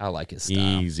 buddy. I like his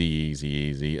style.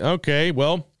 Easy. Okay,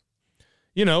 well,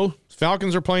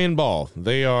 Falcons are playing ball.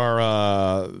 They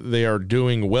are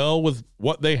doing well with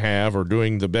what they have, or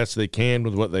doing the best they can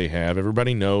with what they have.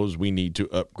 Everybody knows we need to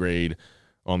upgrade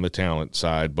on the talent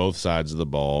side, both sides of the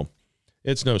ball.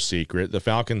 It's no secret. The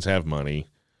Falcons have money.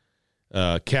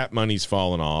 Cap money's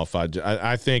fallen off.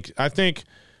 I think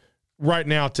right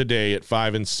now today at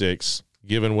 5-6,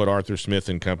 given what Arthur Smith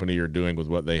and company are doing with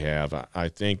what they have, I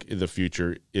think the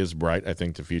future is bright. I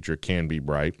think the future can be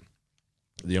bright.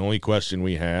 The only question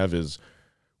we have is,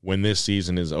 when this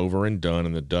season is over and done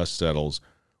and the dust settles,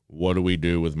 what do we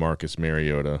do with Marcus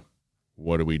Mariota?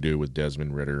 What do we do with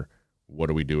Desmond Ridder? What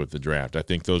do we do with the draft? I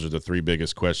think those are the three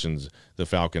biggest questions the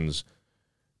Falcons,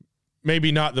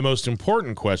 maybe not the most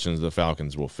important questions the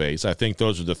Falcons will face. I think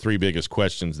those are the three biggest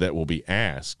questions that will be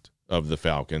asked of the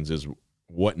Falcons is,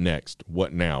 what next?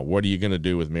 What now? What are you going to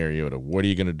do with Mariota? What are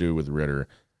you going to do with Ridder?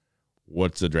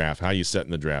 What's the draft? How are you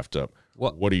setting the draft up?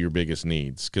 What are your biggest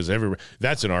needs? Because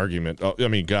that's an argument. I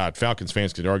mean, God, Falcons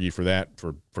fans could argue for that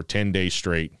for 10 days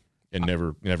straight and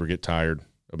never get tired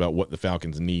about what the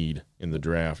Falcons need in the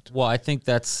draft. Well, I think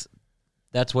that's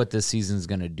what this season's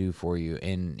going to do for you.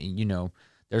 And,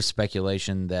 there's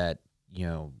speculation that,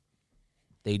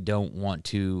 they don't want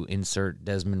to insert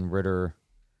Desmond Ridder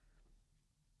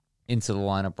into the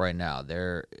lineup right now.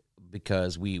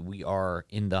 Because we are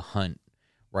in the hunt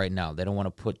right now. They don't want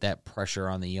to put that pressure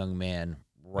on the young man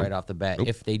right off the bat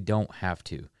if they don't have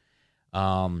to.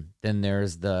 Then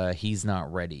there's he's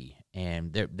not ready.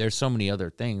 And there's so many other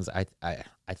things. I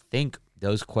think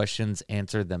those questions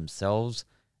answer themselves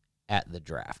at the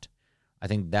draft. I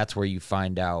think that's where you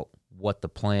find out what the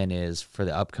plan is for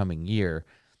the upcoming year.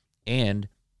 And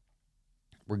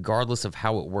regardless of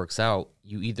how it works out,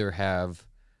 you either have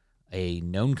a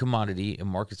known commodity in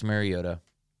Marcus Mariota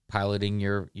piloting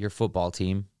your football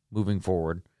team moving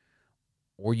forward,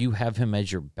 or you have him as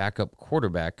your backup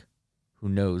quarterback who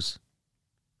knows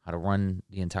how to run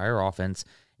the entire offense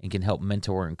and can help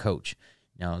mentor and coach.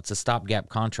 Now, it's a stopgap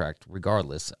contract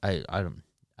regardless. I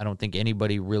don't think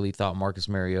anybody really thought Marcus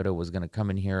Mariota was going to come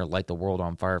in here, light the world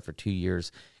on fire for 2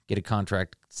 years, get a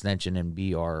contract extension, and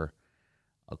be a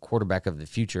quarterback of the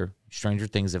future. Stranger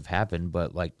things have happened,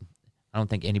 but I don't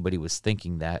think anybody was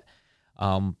thinking that.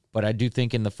 But I do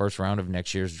think in the first round of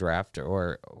next year's draft,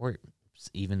 or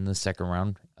even the second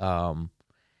round,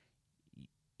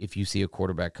 if you see a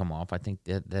quarterback come off, I think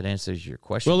that answers your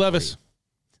question. Will Levis.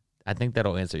 I think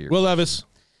that'll answer your Will question. Levis.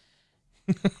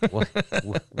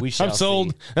 We shall I'm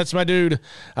sold. see. That's my dude.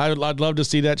 I'd love to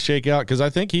see that shake out, because I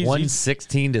think he's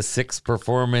 116-6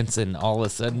 performance, and all of a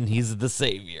sudden he's the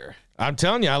savior. I'm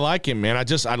telling you, I like him, man. I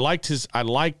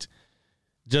liked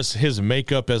just his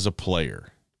makeup as a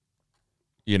player.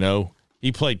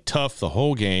 He played tough the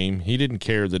whole game. He didn't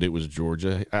care that it was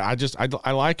Georgia.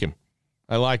 I like him.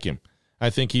 I like him. I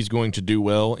think he's going to do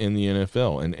well in the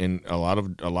NFL, and a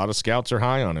lot of scouts are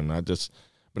high on him.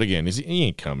 But again, he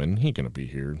ain't coming. He ain't going to be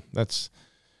here.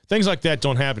 Things like that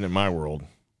don't happen in my world.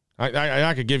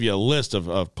 I could give you a list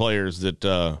of players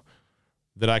that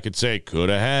I could say could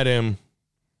have had him.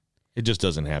 It just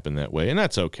doesn't happen that way, and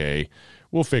that's okay.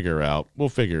 We'll figure it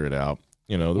out.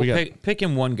 You know,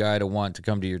 picking one guy to want to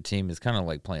come to your team is kind of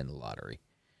like playing the lottery.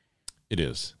 It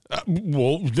is.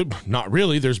 Not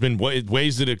really. There's been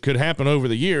ways that it could happen over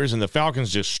the years, and the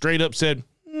Falcons just straight up said,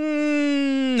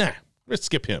 nah, let's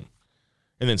skip him.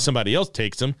 And then somebody else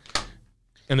takes him,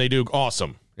 and they do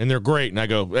awesome, and they're great. And I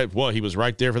go, well, he was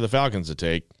right there for the Falcons to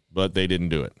take, but they didn't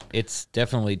do it. It's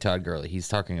definitely Todd Gurley. He's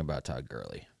talking about Todd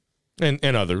Gurley. And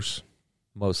others.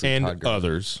 Mostly and Todd Gurley.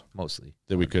 Others. Mostly.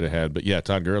 That we could have had. But, yeah,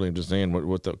 Todd Gurley, I'm just saying,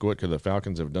 what could the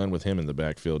Falcons have done with him in the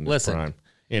backfield in his prime?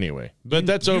 Anyway, but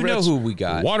that's over. You know who we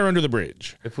got. Water under the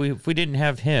bridge. If we didn't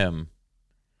have him,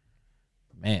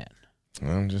 man.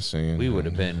 I'm just saying. We would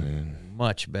have been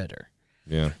much better.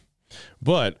 Yeah.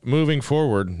 But moving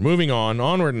on,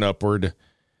 onward and upward.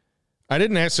 I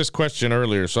didn't ask this question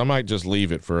earlier, so I might just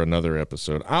leave it for another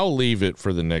episode. I'll leave it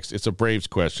for the next. It's a Braves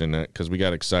question because we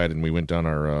got excited and we went down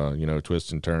our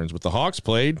twists and turns. But the Hawks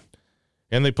played,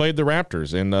 and they played the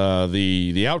Raptors, and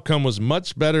the outcome was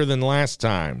much better than last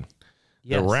time.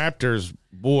 Yes. The Raptors,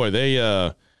 boy,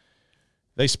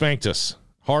 they spanked us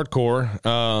hardcore,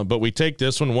 but we take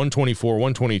this one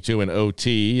 124-122 in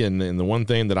OT, and the one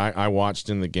thing that I watched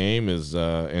in the game is,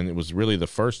 and it was really the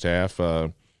first half,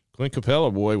 Clint Capella,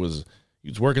 boy, he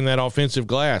was working that offensive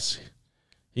glass.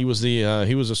 He was a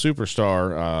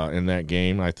superstar in that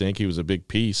game. I think he was a big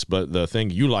piece, but the thing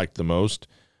you liked the most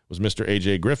was Mr.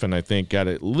 A.J. Griffin, I think, got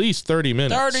at least 30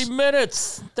 minutes. 30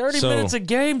 minutes. 30 minutes of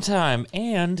game time.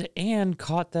 And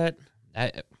caught that.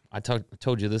 I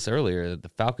told you this earlier, that the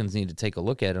Falcons need to take a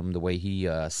look at him, the way he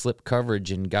slipped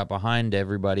coverage and got behind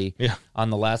everybody on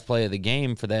the last play of the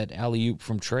game for that alley-oop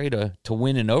from Trey to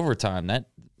win in overtime. That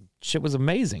shit was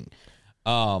amazing.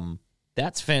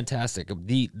 That's fantastic.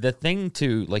 The thing,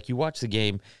 too, like you watch the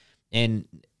game, and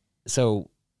so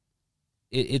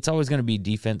it's always going to be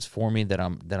defense for me that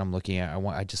I'm looking at.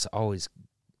 I just always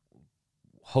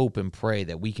hope and pray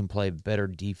that we can play better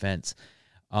defense.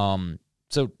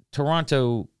 So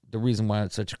Toronto, the reason why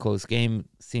it's such a close game,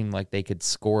 seemed like they could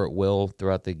score at will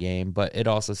throughout the game, but it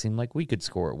also seemed like we could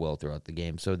score at will throughout the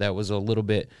game. So that was a little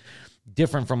bit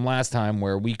different from last time,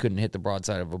 where we couldn't hit the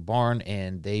broadside of a barn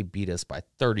and they beat us by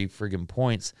 30 friggin'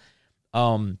 points.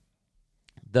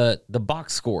 The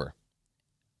box score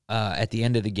at the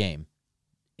end of the game,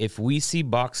 if we see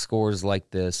box scores like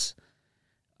this,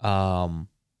 and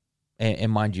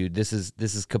mind you, this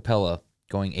is Capella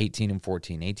going 18 and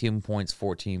 14, 18 points,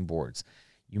 14 boards.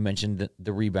 You mentioned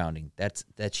the rebounding. That's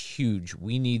huge.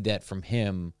 We need that from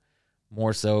him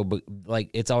more so, but like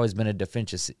it's always been a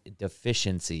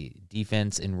deficiency.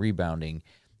 Defense and rebounding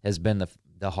has been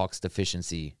the Hawks'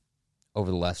 deficiency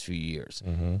over the last few years.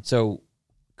 Mm-hmm. So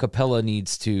Capella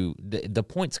needs to the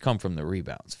points come from the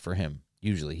rebounds for him.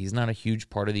 Usually, he's not a huge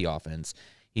part of the offense.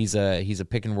 He's a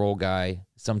pick and roll guy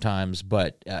sometimes,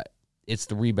 but it's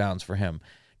the rebounds for him.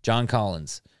 John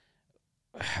Collins,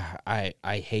 I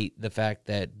hate the fact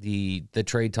that the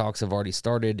trade talks have already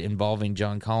started involving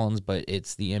John Collins, but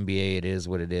it's the NBA. It is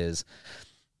what it is.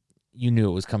 You knew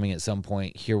it was coming at some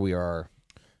point. Here we are,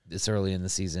 this early in the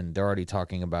season. They're already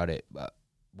talking about it.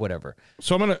 Whatever.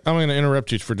 So I'm gonna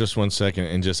interrupt you for just 1 second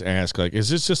and just ask, like, is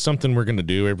this just something we're gonna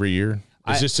do every year?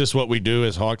 Is this just what we do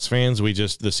as Hawks fans?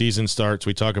 The season starts,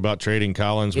 we talk about trading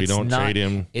Collins, we don't trade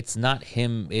him. It's not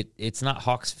him. It's not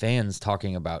Hawks fans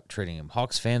talking about trading him.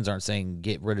 Hawks fans aren't saying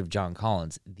get rid of John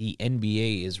Collins. The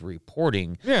NBA is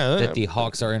reporting that the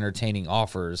Hawks are entertaining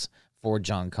offers for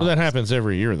John Collins. Well, that happens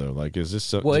every year, though. Like, is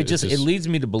this? Well, it leads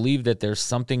me to believe that there's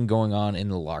something going on in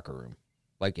the locker room.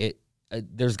 Like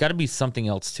there's got to be something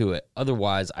else to it.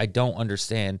 Otherwise, I don't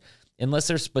understand. Unless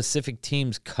there's specific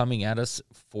teams coming at us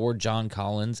for John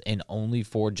Collins and only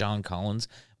for John Collins,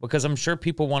 because I'm sure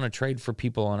people want to trade for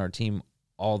people on our team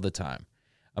all the time.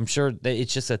 I'm sure that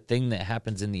it's just a thing that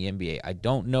happens in the NBA. I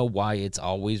don't know why it's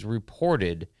always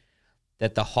reported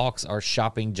that the Hawks are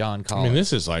shopping John Collins. I mean,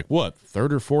 this is like, what,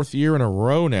 third or fourth year in a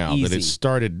row now that it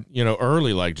started,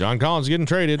 early, like John Collins getting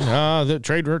traded. The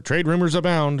trade rumors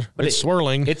abound. But it's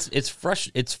swirling.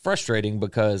 It's frustrating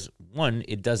because, one,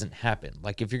 it doesn't happen.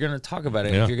 Like, if you're going to talk about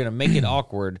it, if you're going to make it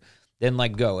awkward, then,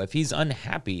 like, go. If he's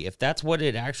unhappy, if that's what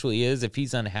it actually is, if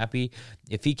he's unhappy,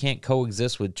 if he can't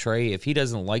coexist with Trey, if he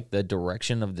doesn't like the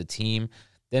direction of the team,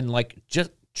 then, like, just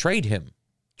trade him.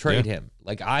 Trade him.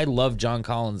 Like, I love John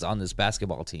Collins on this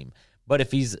basketball team, But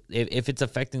if it's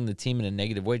affecting the team in a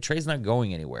negative way, Trey's not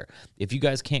going anywhere. If you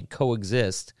guys can't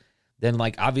coexist, then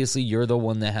like obviously you're the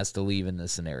one that has to leave in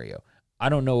this scenario. I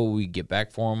don't know what we get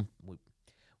back for him.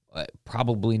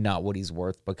 Probably not what he's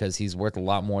worth, because he's worth a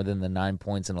lot more than the 9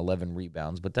 points and 11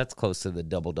 rebounds, but that's close to the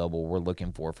double-double we're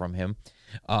looking for from him.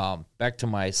 Back to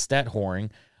my stat whoring,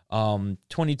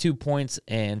 22 points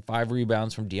and 5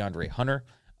 rebounds from DeAndre Hunter,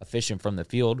 efficient from the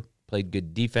field, played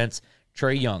good defense.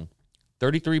 Trae Young,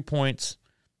 33 points,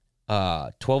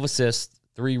 12 assists,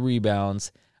 3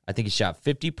 rebounds. I think he shot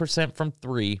 50% from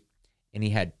 3, and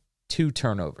he had 2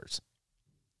 turnovers.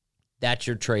 That's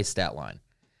your Trae stat line.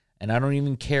 And I don't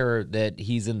even care that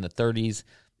he's in the 30s.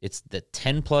 It's the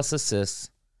 10-plus assists,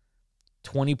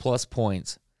 20-plus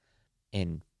points,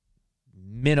 and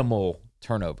minimal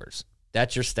turnovers.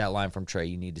 That's your stat line from Trae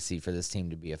you need to see for this team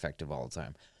to be effective all the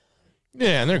time.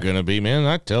 Yeah, and they're going to be, man.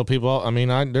 I tell people,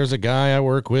 there's a guy I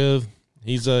work with.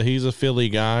 He's a Philly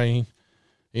guy.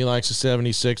 He likes the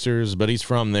 76ers, but he's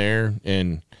from there.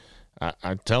 And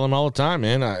I tell him all the time,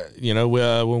 man,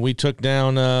 when we took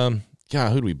down,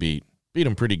 who'd we beat? Beat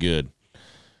them pretty good.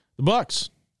 The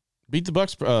Bucks. Beat the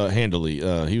Bucks handily.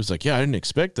 He was like, yeah, I didn't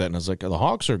expect that. And I was like, the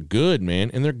Hawks are good,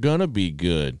 man, and they're going to be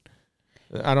good.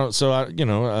 I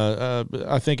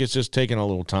think it's just taking a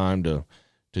little time to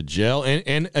gel.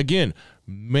 And again,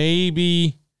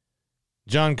 maybe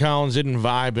John Collins isn't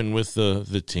vibing with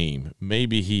the team.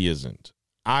 Maybe he isn't.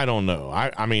 I don't know.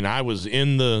 I was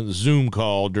in the Zoom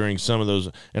call during some of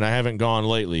those, and I haven't gone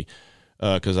lately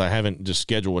because I haven't, just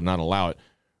schedule would not allow it.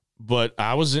 But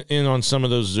I was in on some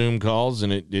of those Zoom calls,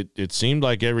 and it seemed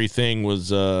like everything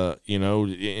was, in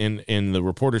the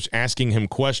reporters asking him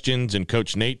questions, and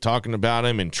Coach Nate talking about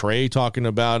him, and Trae talking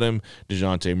about him,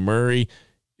 DeJounte Murray.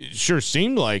 It sure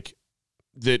seemed like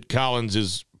that Collins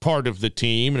is part of the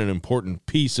team and an important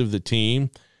piece of the team.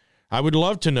 I would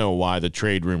love to know why the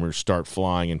trade rumors start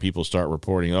flying and people start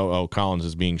reporting, oh, Collins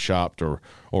is being shopped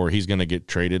or he's going to get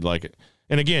traded like it.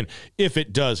 And again, if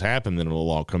it does happen, then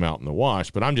it'll all come out in the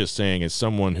wash. But I'm just saying, as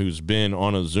someone who's been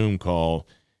on a Zoom call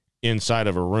inside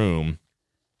of a room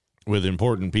with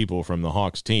important people from the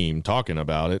Hawks team talking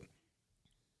about it,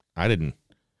 I didn't.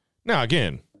 Now,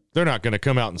 again, they're not going to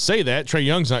come out and say that. Trae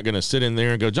Young's not going to sit in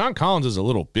there and go, John Collins is a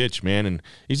little bitch, man, and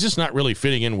he's just not really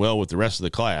fitting in well with the rest of the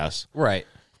class. Right.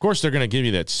 Of course, they're going to give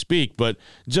you that speak, but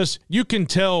just you can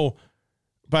tell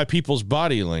by people's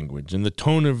body language and the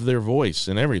tone of their voice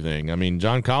and everything. I mean,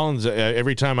 John Collins,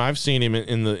 every time I've seen him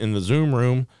in the Zoom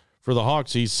room for the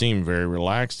Hawks, he seemed very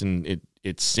relaxed, and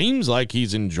it seems like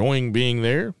he's enjoying being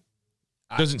there.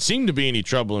 Doesn't seem to be any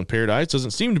trouble in paradise.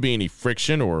 Doesn't seem to be any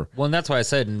friction or. Well, and that's why I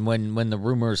said, and when the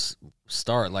rumors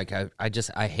start, like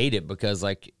I hate it, because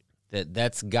like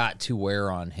that's got to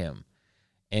wear on him.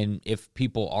 And if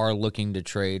people are looking to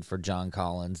trade for John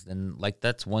Collins, then like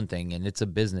that's one thing, and it's a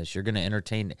business. You're going to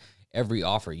entertain every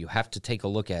offer. You have to take a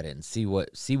look at it and see what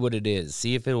it is,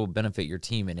 see if it will benefit your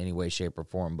team in any way, shape, or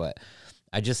form. But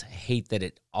I just hate that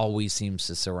it always seems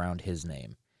to surround his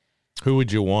name. Who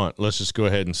would you want? Let's just go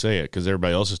ahead and say it, because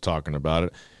everybody else is talking about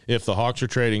it. If the Hawks are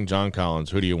trading John Collins,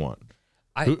 who do you want?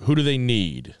 Who do they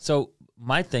need? So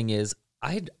my thing is,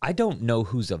 I don't know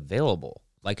who's available.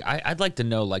 Like, I'd like to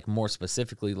know, like, more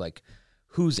specifically, like,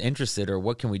 who's interested or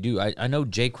what can we do. I know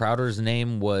Jay Crowder's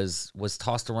name was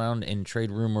tossed around in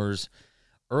trade rumors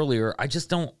earlier. I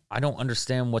don't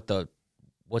understand what the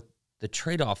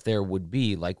trade-off there would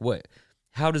be. Like,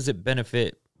 how does it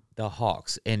benefit the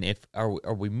Hawks? And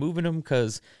are we moving him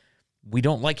because we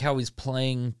don't like how he's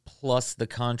playing plus the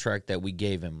contract that we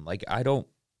gave him? Like, I don't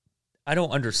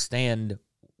understand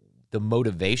the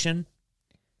motivation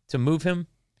to move him.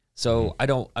 So I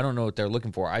don't know what they're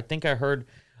looking for. I think I heard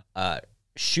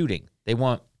shooting. They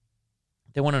want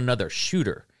another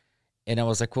shooter. And I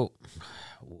was like, well,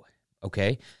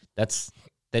 okay,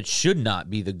 that should not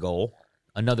be the goal.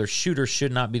 Another shooter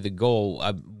should not be the goal.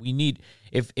 We need,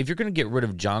 if you're going to get rid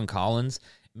of John Collins,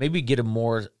 maybe get a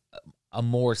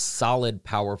more solid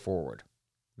power forward.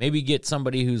 Maybe get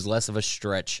somebody who's less of a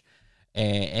stretch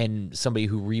and somebody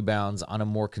who rebounds on a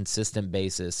more consistent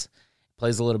basis,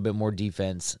 plays a little bit more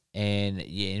defense,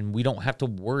 and we don't have to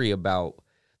worry about,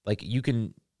 like, you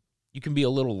can be a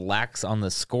little lax on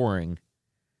the scoring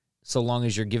so long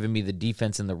as you're giving me the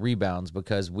defense and the rebounds,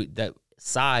 because that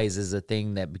size is a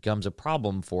thing that becomes a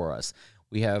problem for us.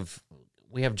 We have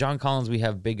John Collins, we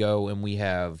have Big O, and we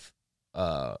have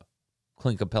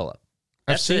Clint Capella.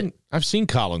 I've seen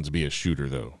Collins be a shooter,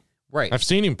 though. Right. I've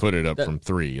seen him put it up from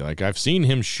three. Like, I've seen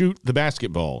him shoot the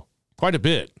basketball quite a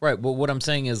bit. Right. Well, what I'm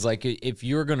saying is, like, if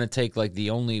you're going to take, like, the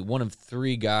only one of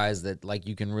three guys that, like,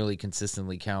 you can really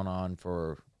consistently count on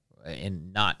for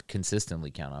and not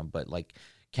consistently count on, but like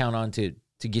count on to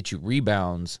get you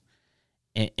rebounds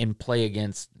and play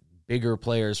against bigger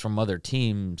players from other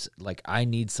teams. Like, I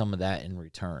need some of that in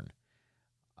return.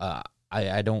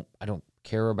 I don't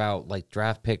care about like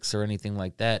draft picks or anything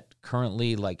like that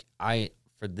currently. Like,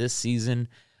 for this season,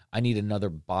 I need another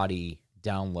body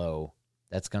down low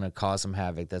that's going to cause some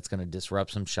havoc, that's going to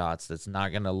disrupt some shots, that's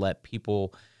not going to let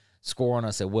people score on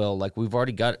us at will. Like, we've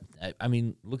already got, I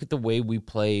mean, look at the way we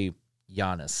play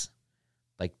Giannis.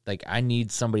 Like I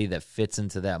need somebody that fits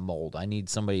into that mold. I need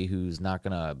somebody who's not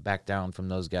going to back down from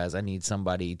those guys. I need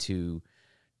somebody to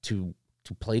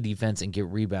play defense and get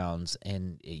rebounds,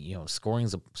 and you know,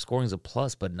 scoring's a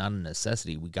plus, but not a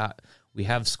necessity. We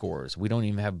have scores. We don't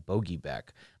even have Bogey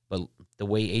back. But the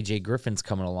way AJ Griffin's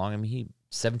coming along, I mean, he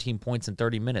 17 points in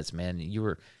 30 minutes, man.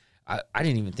 I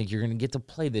didn't even think you're going to get to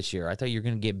play this year. I thought you were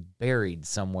going to get buried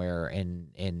somewhere,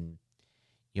 and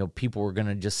you know, people were going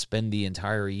to just spend the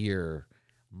entire year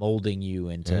molding you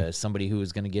into somebody who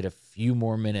is going to get a few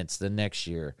more minutes the next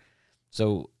year.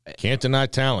 So can't deny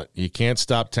talent. You can't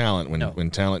stop talent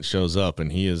when talent shows up,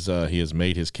 and he has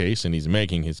made his case, and he's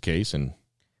making his case.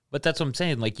 But that's what I'm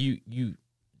saying. Like you,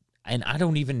 and I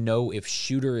don't even know if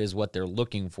shooter is what they're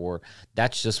looking for.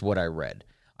 That's just what I read.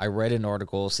 I read an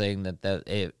article saying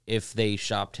that if they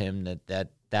shopped him,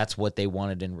 that's what they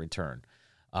wanted in return,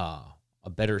 a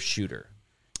better shooter.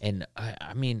 And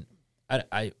I mean,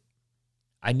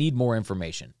 I need more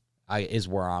information. Is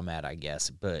where I'm at, I guess.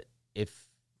 But if,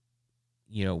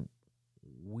 you know,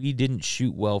 we didn't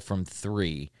shoot well from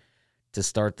 3 to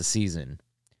start the season,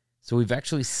 so we've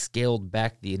actually scaled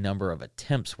back the number of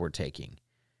attempts we're taking,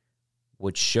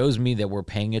 which shows me that we're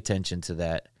paying attention to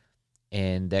that,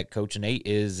 and that Coach Nate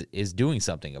is doing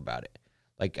something about it.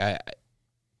 Like,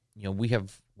 we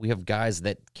have guys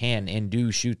that can and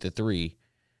do shoot the 3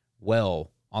 well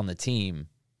on the team,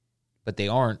 but they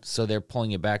aren't, so they're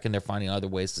pulling it back and they're finding other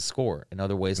ways to score and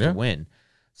other ways to win.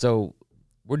 So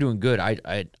we're doing good.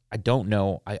 I don't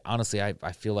know. I honestly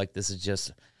feel like this is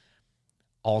just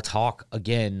all talk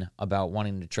again about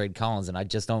wanting to trade Collins, and I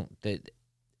just don't.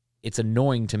 It's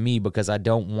annoying to me because I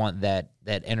don't want that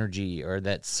energy or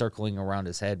that circling around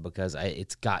his head, because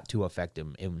it's got to affect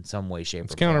him in some way, shape,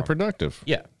 or form. It's counterproductive.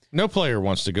 Yeah. No player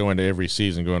wants to go into every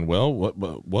season going, well,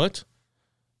 what?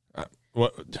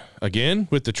 What again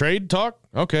with the trade talk?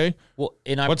 Okay. Well,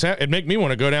 and it'd make me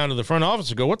want to go down to the front office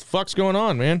and go, what the fuck's going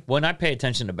on, man? Well, and I pay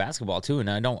attention to basketball too, and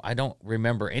I don't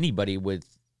remember anybody with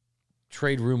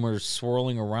trade rumors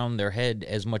swirling around their head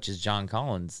as much as John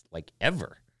Collins, like,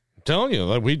 ever. I'm telling you,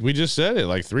 like we just said it,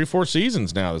 like 3-4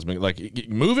 seasons now. It's been like,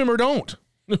 move him or don't.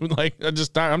 Like,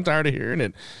 I'm tired of hearing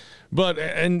it. But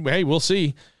hey, we'll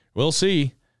see.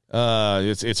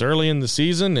 It's early in the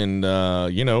season, and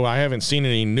I haven't seen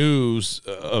any news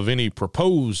of any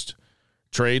proposed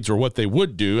trades or what they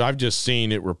would do. I've just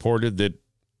seen it reported that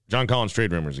John Collins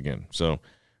trade rumors again. So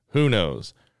who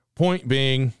knows? Point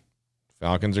being,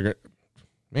 Falcons are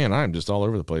man, I'm just all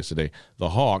over the place today. The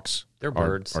Hawks, they're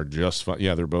birds, are just fine.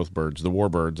 Yeah, they're both birds. The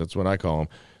warbirds, that's what I call them.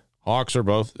 Hawks are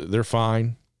both. They're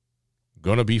fine.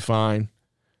 Gonna be fine.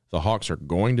 The Hawks are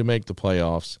going to make the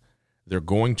playoffs. They're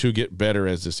going to get better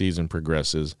as the season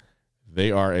progresses.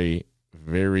 They are a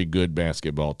very good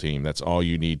basketball team. That's all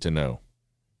you need to know,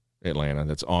 Atlanta.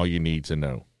 That's all you need to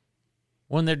know.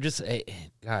 When they're just,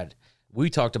 God, we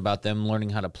talked about them learning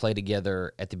how to play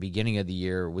together at the beginning of the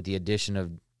year with the addition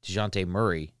of DeJounte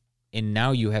Murray. And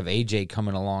now you have AJ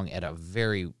coming along at a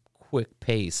very quick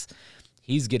pace.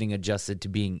 He's getting adjusted to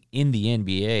being in the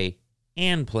NBA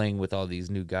and playing with all these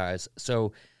new guys.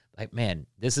 So, like, man,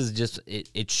 this is just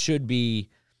it should be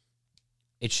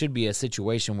a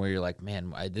situation where you're like,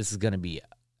 man, this is going to be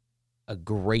a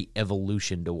great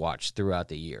evolution to watch throughout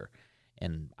the year.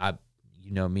 And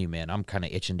you know me, man, I'm kind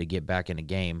of itching to get back in a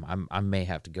game. I may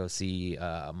have to go see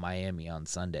Miami on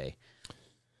Sunday.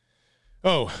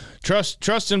 Oh,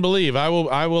 trust and believe. I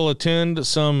will attend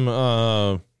some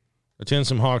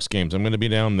Hawks games. I'm going to be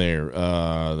down there.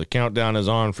 The countdown is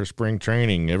on for spring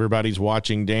training. Everybody's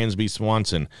watching Dansby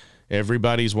Swanson.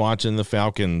 Everybody's watching the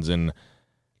Falcons. And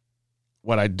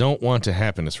what I don't want to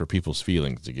happen is for people's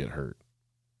feelings to get hurt.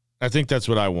 I think that's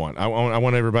what I want. I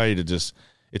want everybody to just.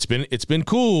 It's been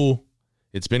cool.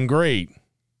 It's been great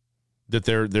that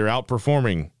they're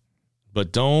outperforming,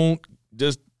 but don't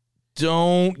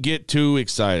get too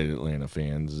excited, Atlanta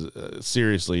fans.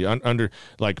 Seriously,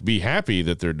 be happy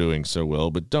that they're doing so well,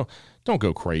 but don't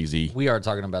go crazy. We are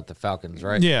talking about the Falcons,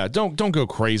 right? Yeah, don't go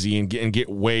crazy and get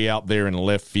way out there in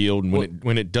left field. And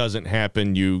when it doesn't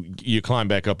happen, you climb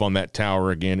back up on that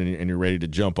tower again, and you're ready to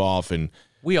jump off and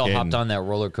We all hopped on that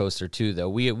roller coaster too, though.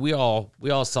 We all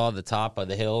saw the top of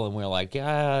the hill, and we were like,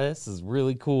 "Yeah, this is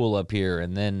really cool up here."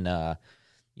 And then,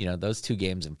 those 2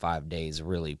 games in 5 days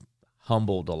really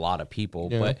humbled a lot of people.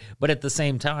 Yeah. But at the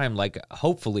same time, like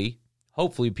hopefully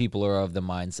people are of the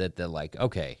mindset that like,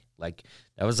 okay, like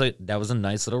that was a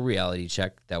nice little reality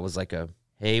check. That was like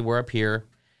hey, we're up here,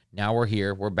 now we're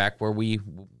here, we're back where we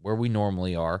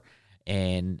normally are,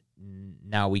 and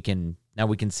now we can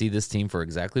see this team for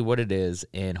exactly what it is,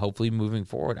 and hopefully moving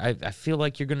forward, I feel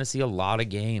like you're going to see a lot of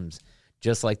games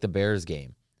just like the Bears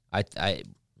game.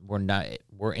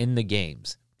 We're in the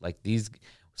games. Like these,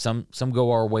 some go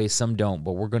our way, some don't,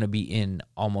 but we're going to be in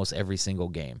almost every single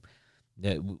game.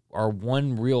 Our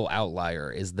one real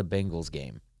outlier is the Bengals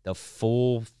game. The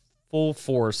full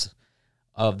force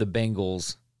of the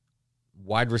Bengals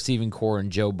wide receiving core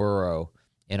and Joe Burrow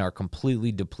and our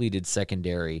completely depleted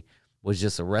secondary was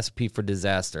just a recipe for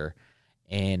disaster.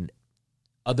 And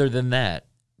other than that,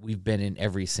 we've been in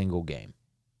every single game.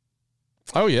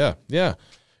 Oh, yeah, yeah.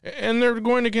 And they're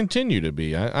going to continue to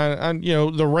be.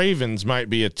 The Ravens might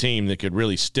be a team that could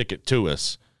really stick it to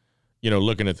us,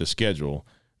 looking at the schedule.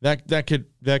 That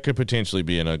could potentially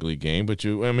be an ugly game. But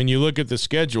you look at the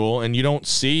schedule and you don't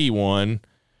see one.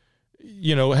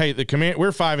 Hey,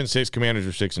 we're 5-6, Commanders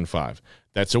are 6-5.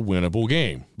 That's a winnable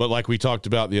game. But like we talked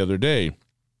about the other day,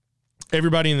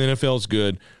 everybody in the NFL is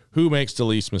good. Who makes the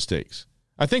least mistakes?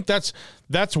 I think that's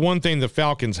one thing the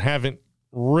Falcons haven't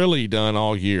really done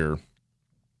all year.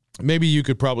 Maybe you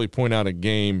could probably point out a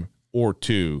game or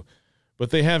two, but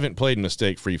they haven't played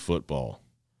mistake-free football.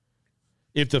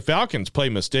 If the Falcons play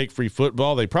mistake-free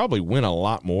football, they probably win a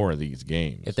lot more of these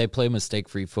games. If they play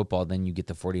mistake-free football, then you get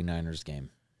the 49ers game.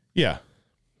 Yeah,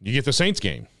 you get the Saints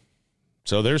game.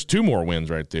 So there's 2 more wins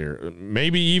right there.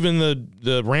 Maybe even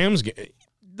the Rams game.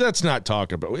 Let's not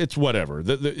talk about it. It's whatever.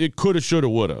 It coulda, shoulda,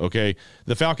 woulda. Okay,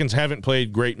 the Falcons haven't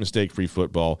played great mistake-free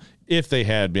football. If they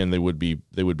had been, they would be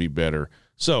better.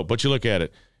 So, but you look at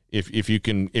it. If you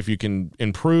can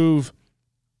improve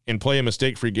and play a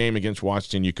mistake-free game against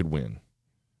Washington, you could win.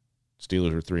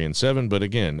 Steelers are 3-7, but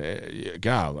again,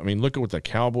 God, look at what the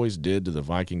Cowboys did to the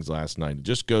Vikings last night. It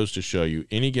just goes to show you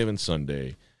any given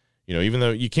Sunday, even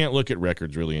though you can't look at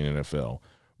records really in NFL,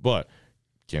 but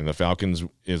can the Falcons,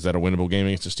 is that a winnable game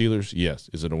against the Steelers? Yes.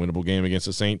 Is it a winnable game against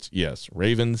the Saints? Yes.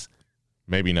 Ravens,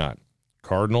 maybe not.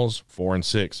 Cardinals,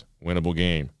 4-6, winnable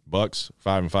game. Bucks,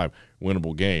 5-5,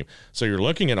 winnable game. So you're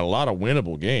looking at a lot of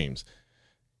winnable games.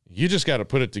 You just got to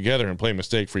put it together and play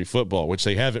mistake-free football, which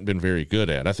they haven't been very good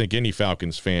at. I think any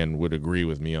Falcons fan would agree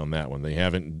with me on that one. They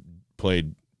haven't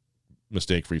played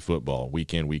mistake-free football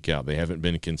week in, week out. They haven't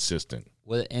been consistent.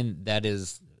 Well, and that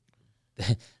is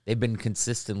they've been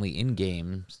consistently in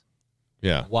games,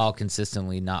 yeah, while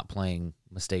consistently not playing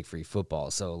mistake-free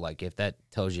football. So, like, if that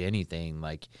tells you anything,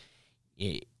 like,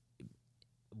 the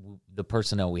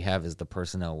personnel we have is the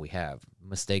personnel we have.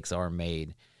 Mistakes are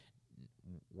made.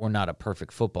 We're not a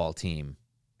perfect football team,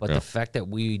 but the fact that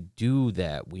we do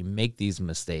that, we make these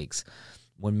mistakes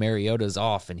when Mariota's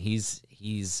off, and he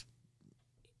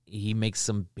makes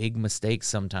some big mistakes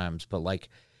sometimes, but like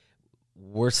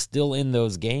we're still in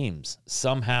those games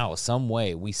somehow, some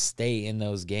way. We stay in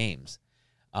those games,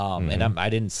 and I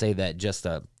didn't say that just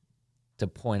to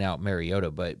point out Mariota,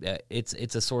 but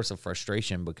it's a source of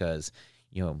frustration because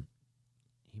he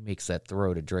makes that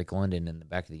throw to Drake London in the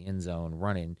back of the end zone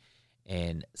running.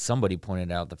 And somebody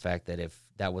pointed out the fact that if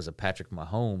that was a Patrick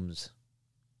Mahomes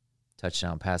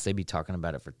touchdown pass, they'd be talking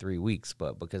about it for 3 weeks.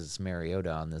 But because it's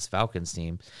Mariota on this Falcons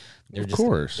team, they're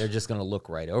just going to look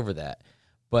right over that.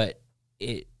 But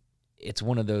it's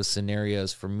one of those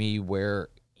scenarios for me where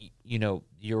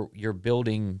you're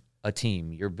building a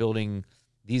team. You're building.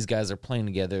 These guys are playing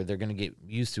together. They're going to get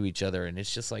used to each other, and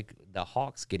it's just like the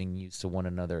Hawks getting used to one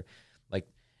another. Like,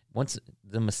 once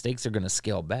the mistakes are going to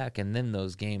scale back, and then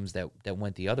those games that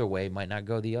went the other way might not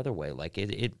go the other way. Like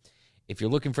if you're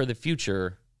looking for the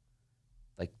future,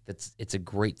 like it's a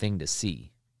great thing to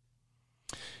see.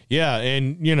 Yeah,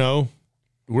 and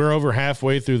we're over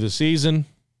halfway through the season.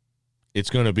 It's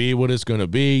going to be what it's going to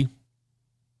be,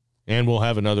 and we'll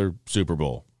have another Super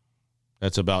Bowl.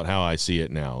 That's about how I see it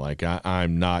now. Like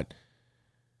I'm not.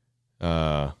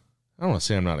 I don't want to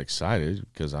say I'm not excited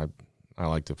because I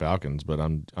like the Falcons, but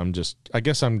I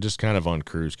guess I'm just kind of on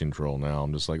cruise control now.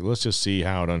 I'm just like, let's just see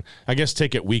how it I guess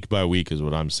take it week by week is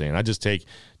what I'm saying. I just take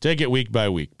it week by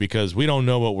week because we don't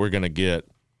know what we're going to get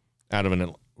out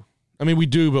of we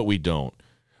do, but we don't.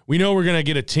 We know we're going to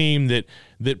get a team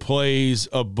that plays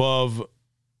above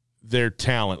their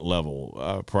talent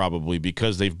level, probably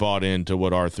because they've bought into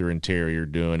what Arthur and Terry are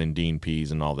doing and Dean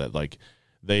Pease and all that. Like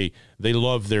They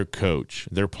love their coach.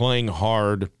 They're playing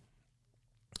hard.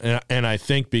 And I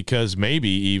think because maybe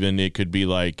even it could be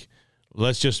like,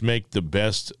 let's just make the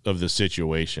best of the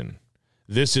situation.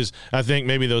 I think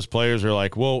maybe those players are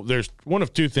like, well, there's one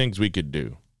of two things we could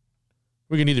do.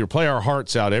 We can either play our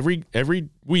hearts out every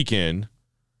weekend,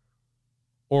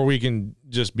 or we can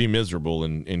just be miserable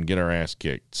and get our ass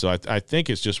kicked. So I think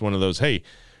it's just one of those, hey,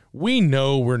 we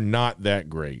know we're not that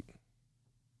great.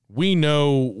 We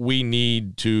know we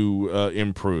need to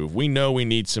improve. We know we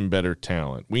need some better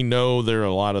talent. We know there are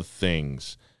a lot of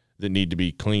things that need to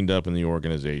be cleaned up in the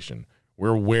organization.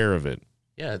 We're aware of it.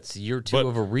 Yeah, it's year 2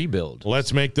 of a rebuild.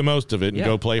 Let's make the most of it and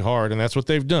go play hard, and that's what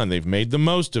they've done. They've made the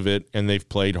most of it, and they've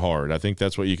played hard. I think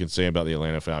that's what you can say about the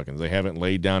Atlanta Falcons. They haven't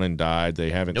laid down and died.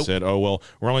 They haven't said, oh, well,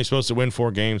 we're only supposed to win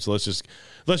 4 games, so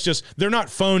let's just – they're not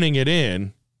phoning it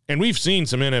in. And we've seen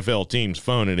some NFL teams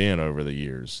phone it in over the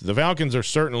years. The Falcons are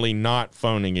certainly not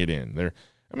phoning it in.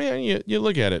 You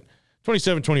look at it,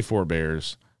 27-24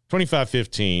 Bears,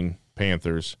 25-15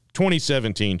 Panthers,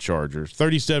 2017 Chargers,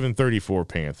 37-34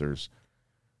 Panthers,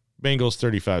 Bengals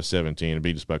 35-17. It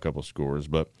beat us by a couple scores.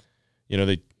 But,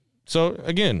 so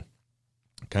again,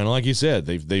 kind of like you said,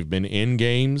 they've been in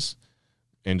games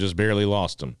and just barely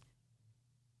lost them.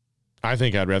 I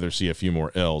think I'd rather see a few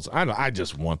more L's. I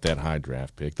just want that high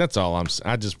draft pick. That's all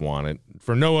I just want it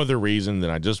for no other reason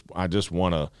than I just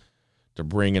want to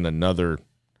bring in another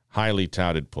highly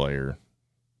touted player.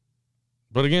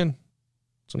 But again,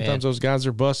 sometimes those guys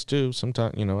are bust too.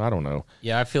 Sometimes, I don't know.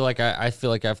 Yeah, I feel like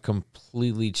I've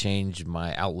completely changed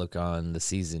my outlook on the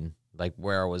season. Like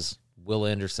where I was Will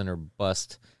Anderson or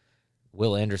bust.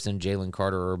 Will Anderson, Jalen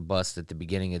Carter or bust at the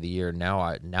beginning of the year. Now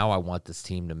I want this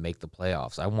team to make the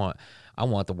playoffs. I want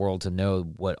the world to know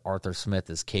what Arthur Smith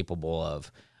is capable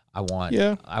of. I want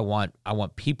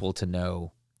people to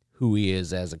know who he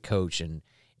is as a coach and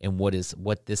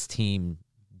what this team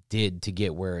did to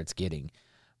get where it's getting.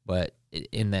 But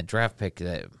in that draft pick,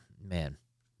 it'll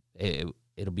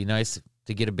be nice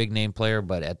to get a big name player,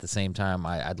 but at the same time,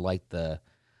 I'd like the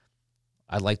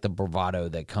bravado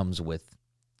that comes with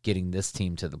getting this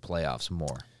team to the playoffs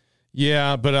more.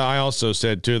 Yeah, but I also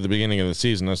said, too, at the beginning of the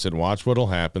season, I said, watch what'll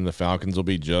happen. The Falcons will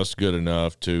be just good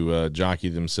enough to jockey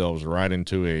themselves right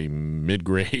into a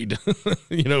mid-grade,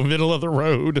 middle of the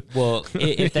road,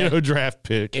 draft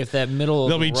pick. If that middle of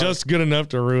they'll be just good enough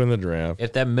to ruin the draft.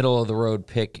 If that middle of the road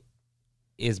pick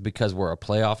is because we're a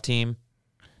playoff team,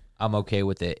 I'm okay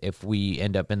with it. If we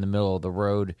end up in the middle of the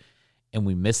road and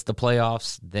we miss the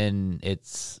playoffs, then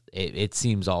it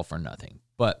seems all for nothing.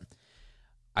 But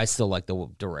I still like the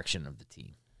direction of the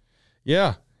team.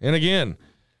 Yeah. And again,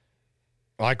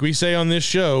 like we say on this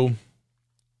show,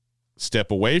 step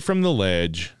away from the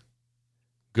ledge,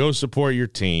 go support your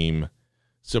team,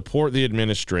 support the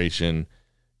administration,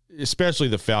 especially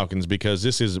the Falcons, because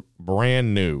this is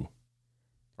brand new.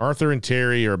 Arthur and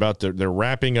Terry are they're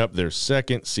wrapping up their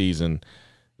second season.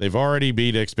 They've already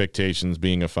beat expectations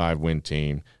being a 5-win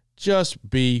team. Just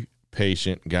be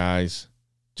patient, guys.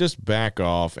 Just back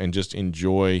off and just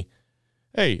enjoy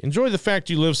the fact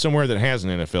you live somewhere that has an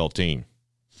NFL team.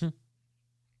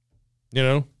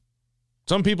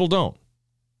 Some people don't.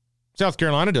 South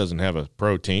Carolina doesn't have a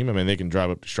pro team. I mean, they can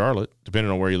drive up to Charlotte. Depending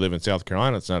on where you live in South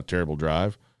Carolina, it's not a terrible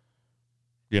drive.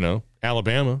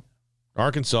 Alabama,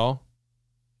 Arkansas,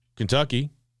 Kentucky,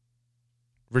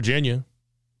 Virginia.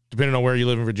 Depending on where you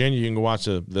live in Virginia, you can go watch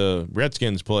the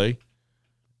Redskins play.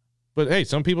 But, hey,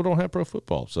 some people don't have pro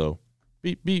football, so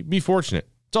be fortunate.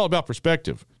 It's all about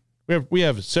perspective. We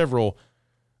have several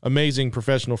amazing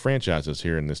professional franchises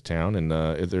here in this town, and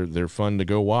they're fun to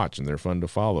go watch, and they're fun to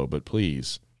follow. But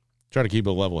please, try to keep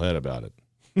a level head about it.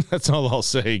 That's all I'll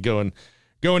say going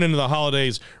into the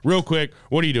holidays. Real quick,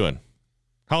 what are you doing?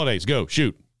 Holidays, go,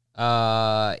 shoot.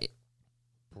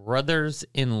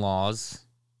 Brothers-in-laws,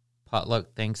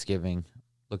 potluck Thanksgiving.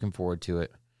 Looking forward to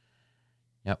it.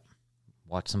 Yep.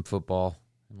 Watch some football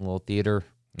in a little theater.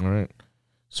 All right.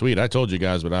 Sweet. I told you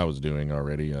guys what I was doing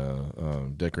already,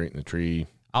 decorating the tree.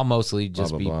 I'll mostly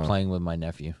just be blah. playing with my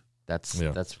nephew.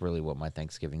 That's really what my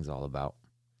Thanksgiving's all about.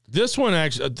 This one,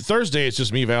 actually, Thursday, it's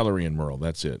just me, Valerie, and Merle.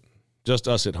 That's it. Just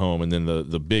us at home. And then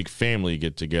the big family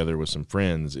get-together with some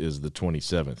friends is the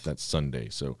 27th. That's Sunday.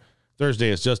 So Thursday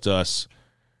is just us,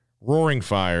 roaring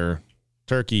fire,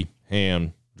 turkey,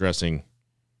 ham, dressing,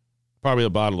 probably a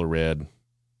bottle of red,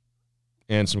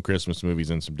 and some Christmas movies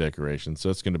and some decorations. So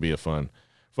it's going to be a fun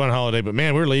holiday. But,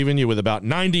 man, we're leaving you with about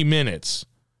 90 minutes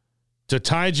to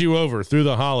tide you over through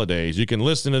the holidays. You can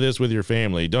listen to this with your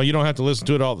family. You don't have to listen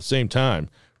to it all at the same time.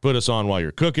 Put us on while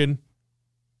you're cooking.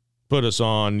 Put us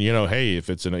on, hey, if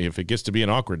it gets to be an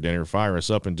awkward dinner, fire us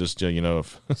up and just,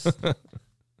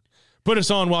 Put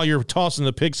us on while you're tossing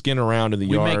the pigskin around in the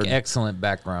yard. We make excellent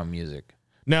background music.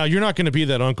 Now, you're not going to be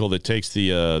that uncle that takes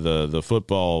the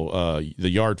football, the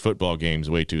yard football games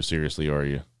way too seriously, are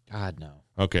you? God, no.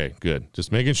 Okay, good.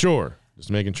 Just making sure.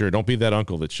 Don't be that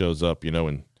uncle that shows up,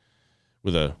 and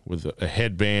with a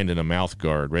headband and a mouth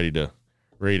guard, ready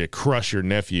to crush your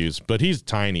nephews. But he's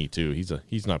tiny too.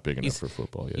 He's not big enough for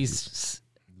football yet.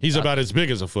 He's about as big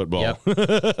as a football.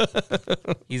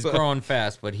 Yep. He's growing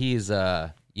fast, but he's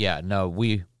I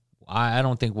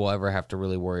don't think we'll ever have to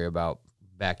really worry about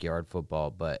backyard football,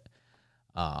 but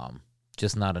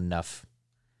just not enough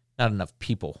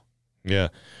people. Yeah.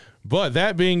 But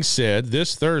that being said,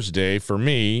 this Thursday for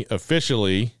me,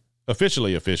 officially,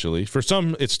 for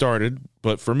some it started,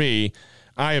 but for me,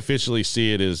 I officially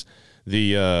see it as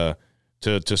the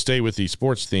to stay with the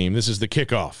sports theme. This is the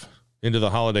kickoff into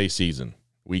the holiday season.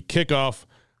 We kick off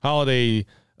holiday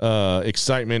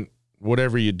excitement,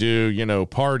 whatever you do,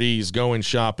 parties, going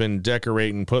shopping,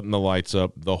 decorating, putting the lights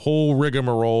up. The whole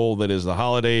rigmarole that is the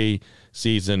holiday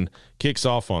season kicks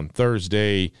off on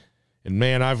Thursday. And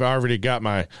man, I've already got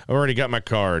my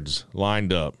cards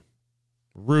lined up.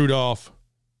 Rudolph,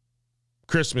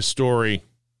 Christmas Story,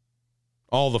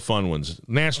 all the fun ones.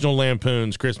 National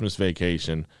Lampoon's Christmas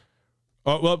Vacation.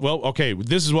 Oh, well, okay.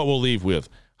 This is what we'll leave with: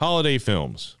 holiday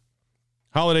films,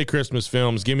 holiday Christmas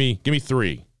films. Give me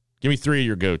 3. Give me 3 of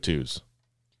your go-tos.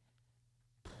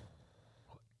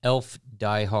 Elf,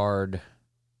 Die Hard.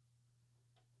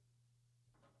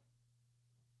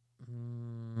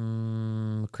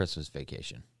 Christmas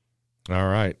Vacation. All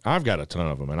right, I've got a ton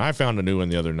of them, and I found a new one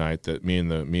the other night that me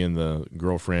and the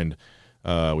girlfriend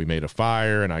we made a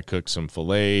fire, and I cooked some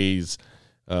fillets.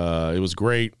 It was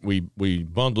great. We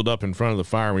bundled up in front of the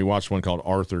fire, and we watched one called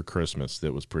Arthur Christmas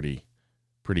that was pretty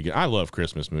good. I love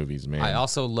Christmas movies, man. I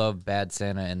also love Bad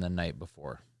Santa and The Night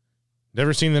Before.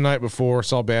 Never seen The Night Before.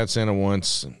 Saw Bad Santa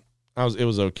once. It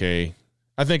was okay.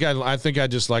 I think I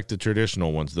just like the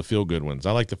traditional ones, the feel good ones.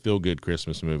 I like the feel good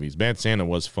Christmas movies. Bad Santa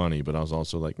was funny, but I was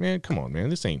also like, man, come on,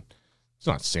 man, it's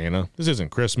not Santa. This isn't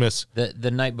Christmas.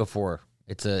 The Night Before.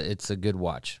 It's a good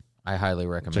watch. I highly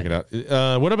recommend. Check it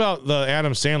out. What about the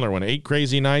Adam Sandler one, 8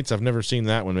 Crazy Nights? I've never seen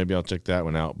that one. Maybe I'll check that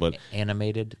one out. But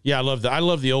animated. Yeah, I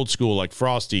love the old school, like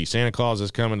Frosty, Santa Claus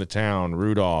is Coming to Town,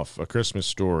 Rudolph, A Christmas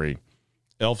Story,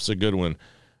 Elf's a good one.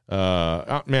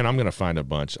 Man, I'm gonna find a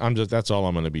bunch. That's all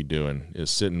I'm gonna be doing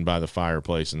is sitting by the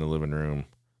fireplace in the living room,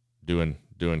 doing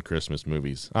Christmas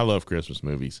movies. I love Christmas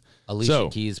movies. Alicia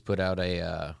Keys put out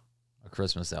a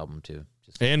Christmas album too.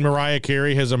 And Mariah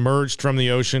Carey has emerged from the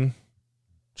ocean.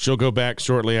 She'll go back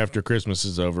shortly after Christmas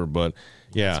is over, but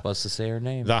yeah. Not supposed to say her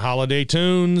name. The holiday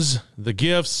tunes, the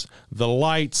gifts, the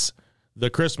lights, the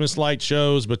Christmas light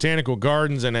shows. Botanical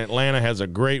Gardens in Atlanta has a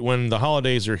great one. The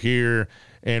holidays are here,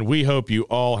 and we hope you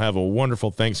all have a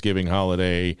wonderful Thanksgiving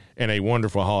holiday and a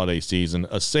wonderful holiday season,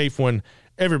 a safe one.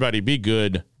 Everybody be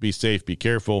good, be safe, be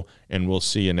careful, and we'll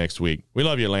see you next week. We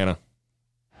love you, Atlanta.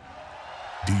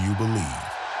 Do you believe?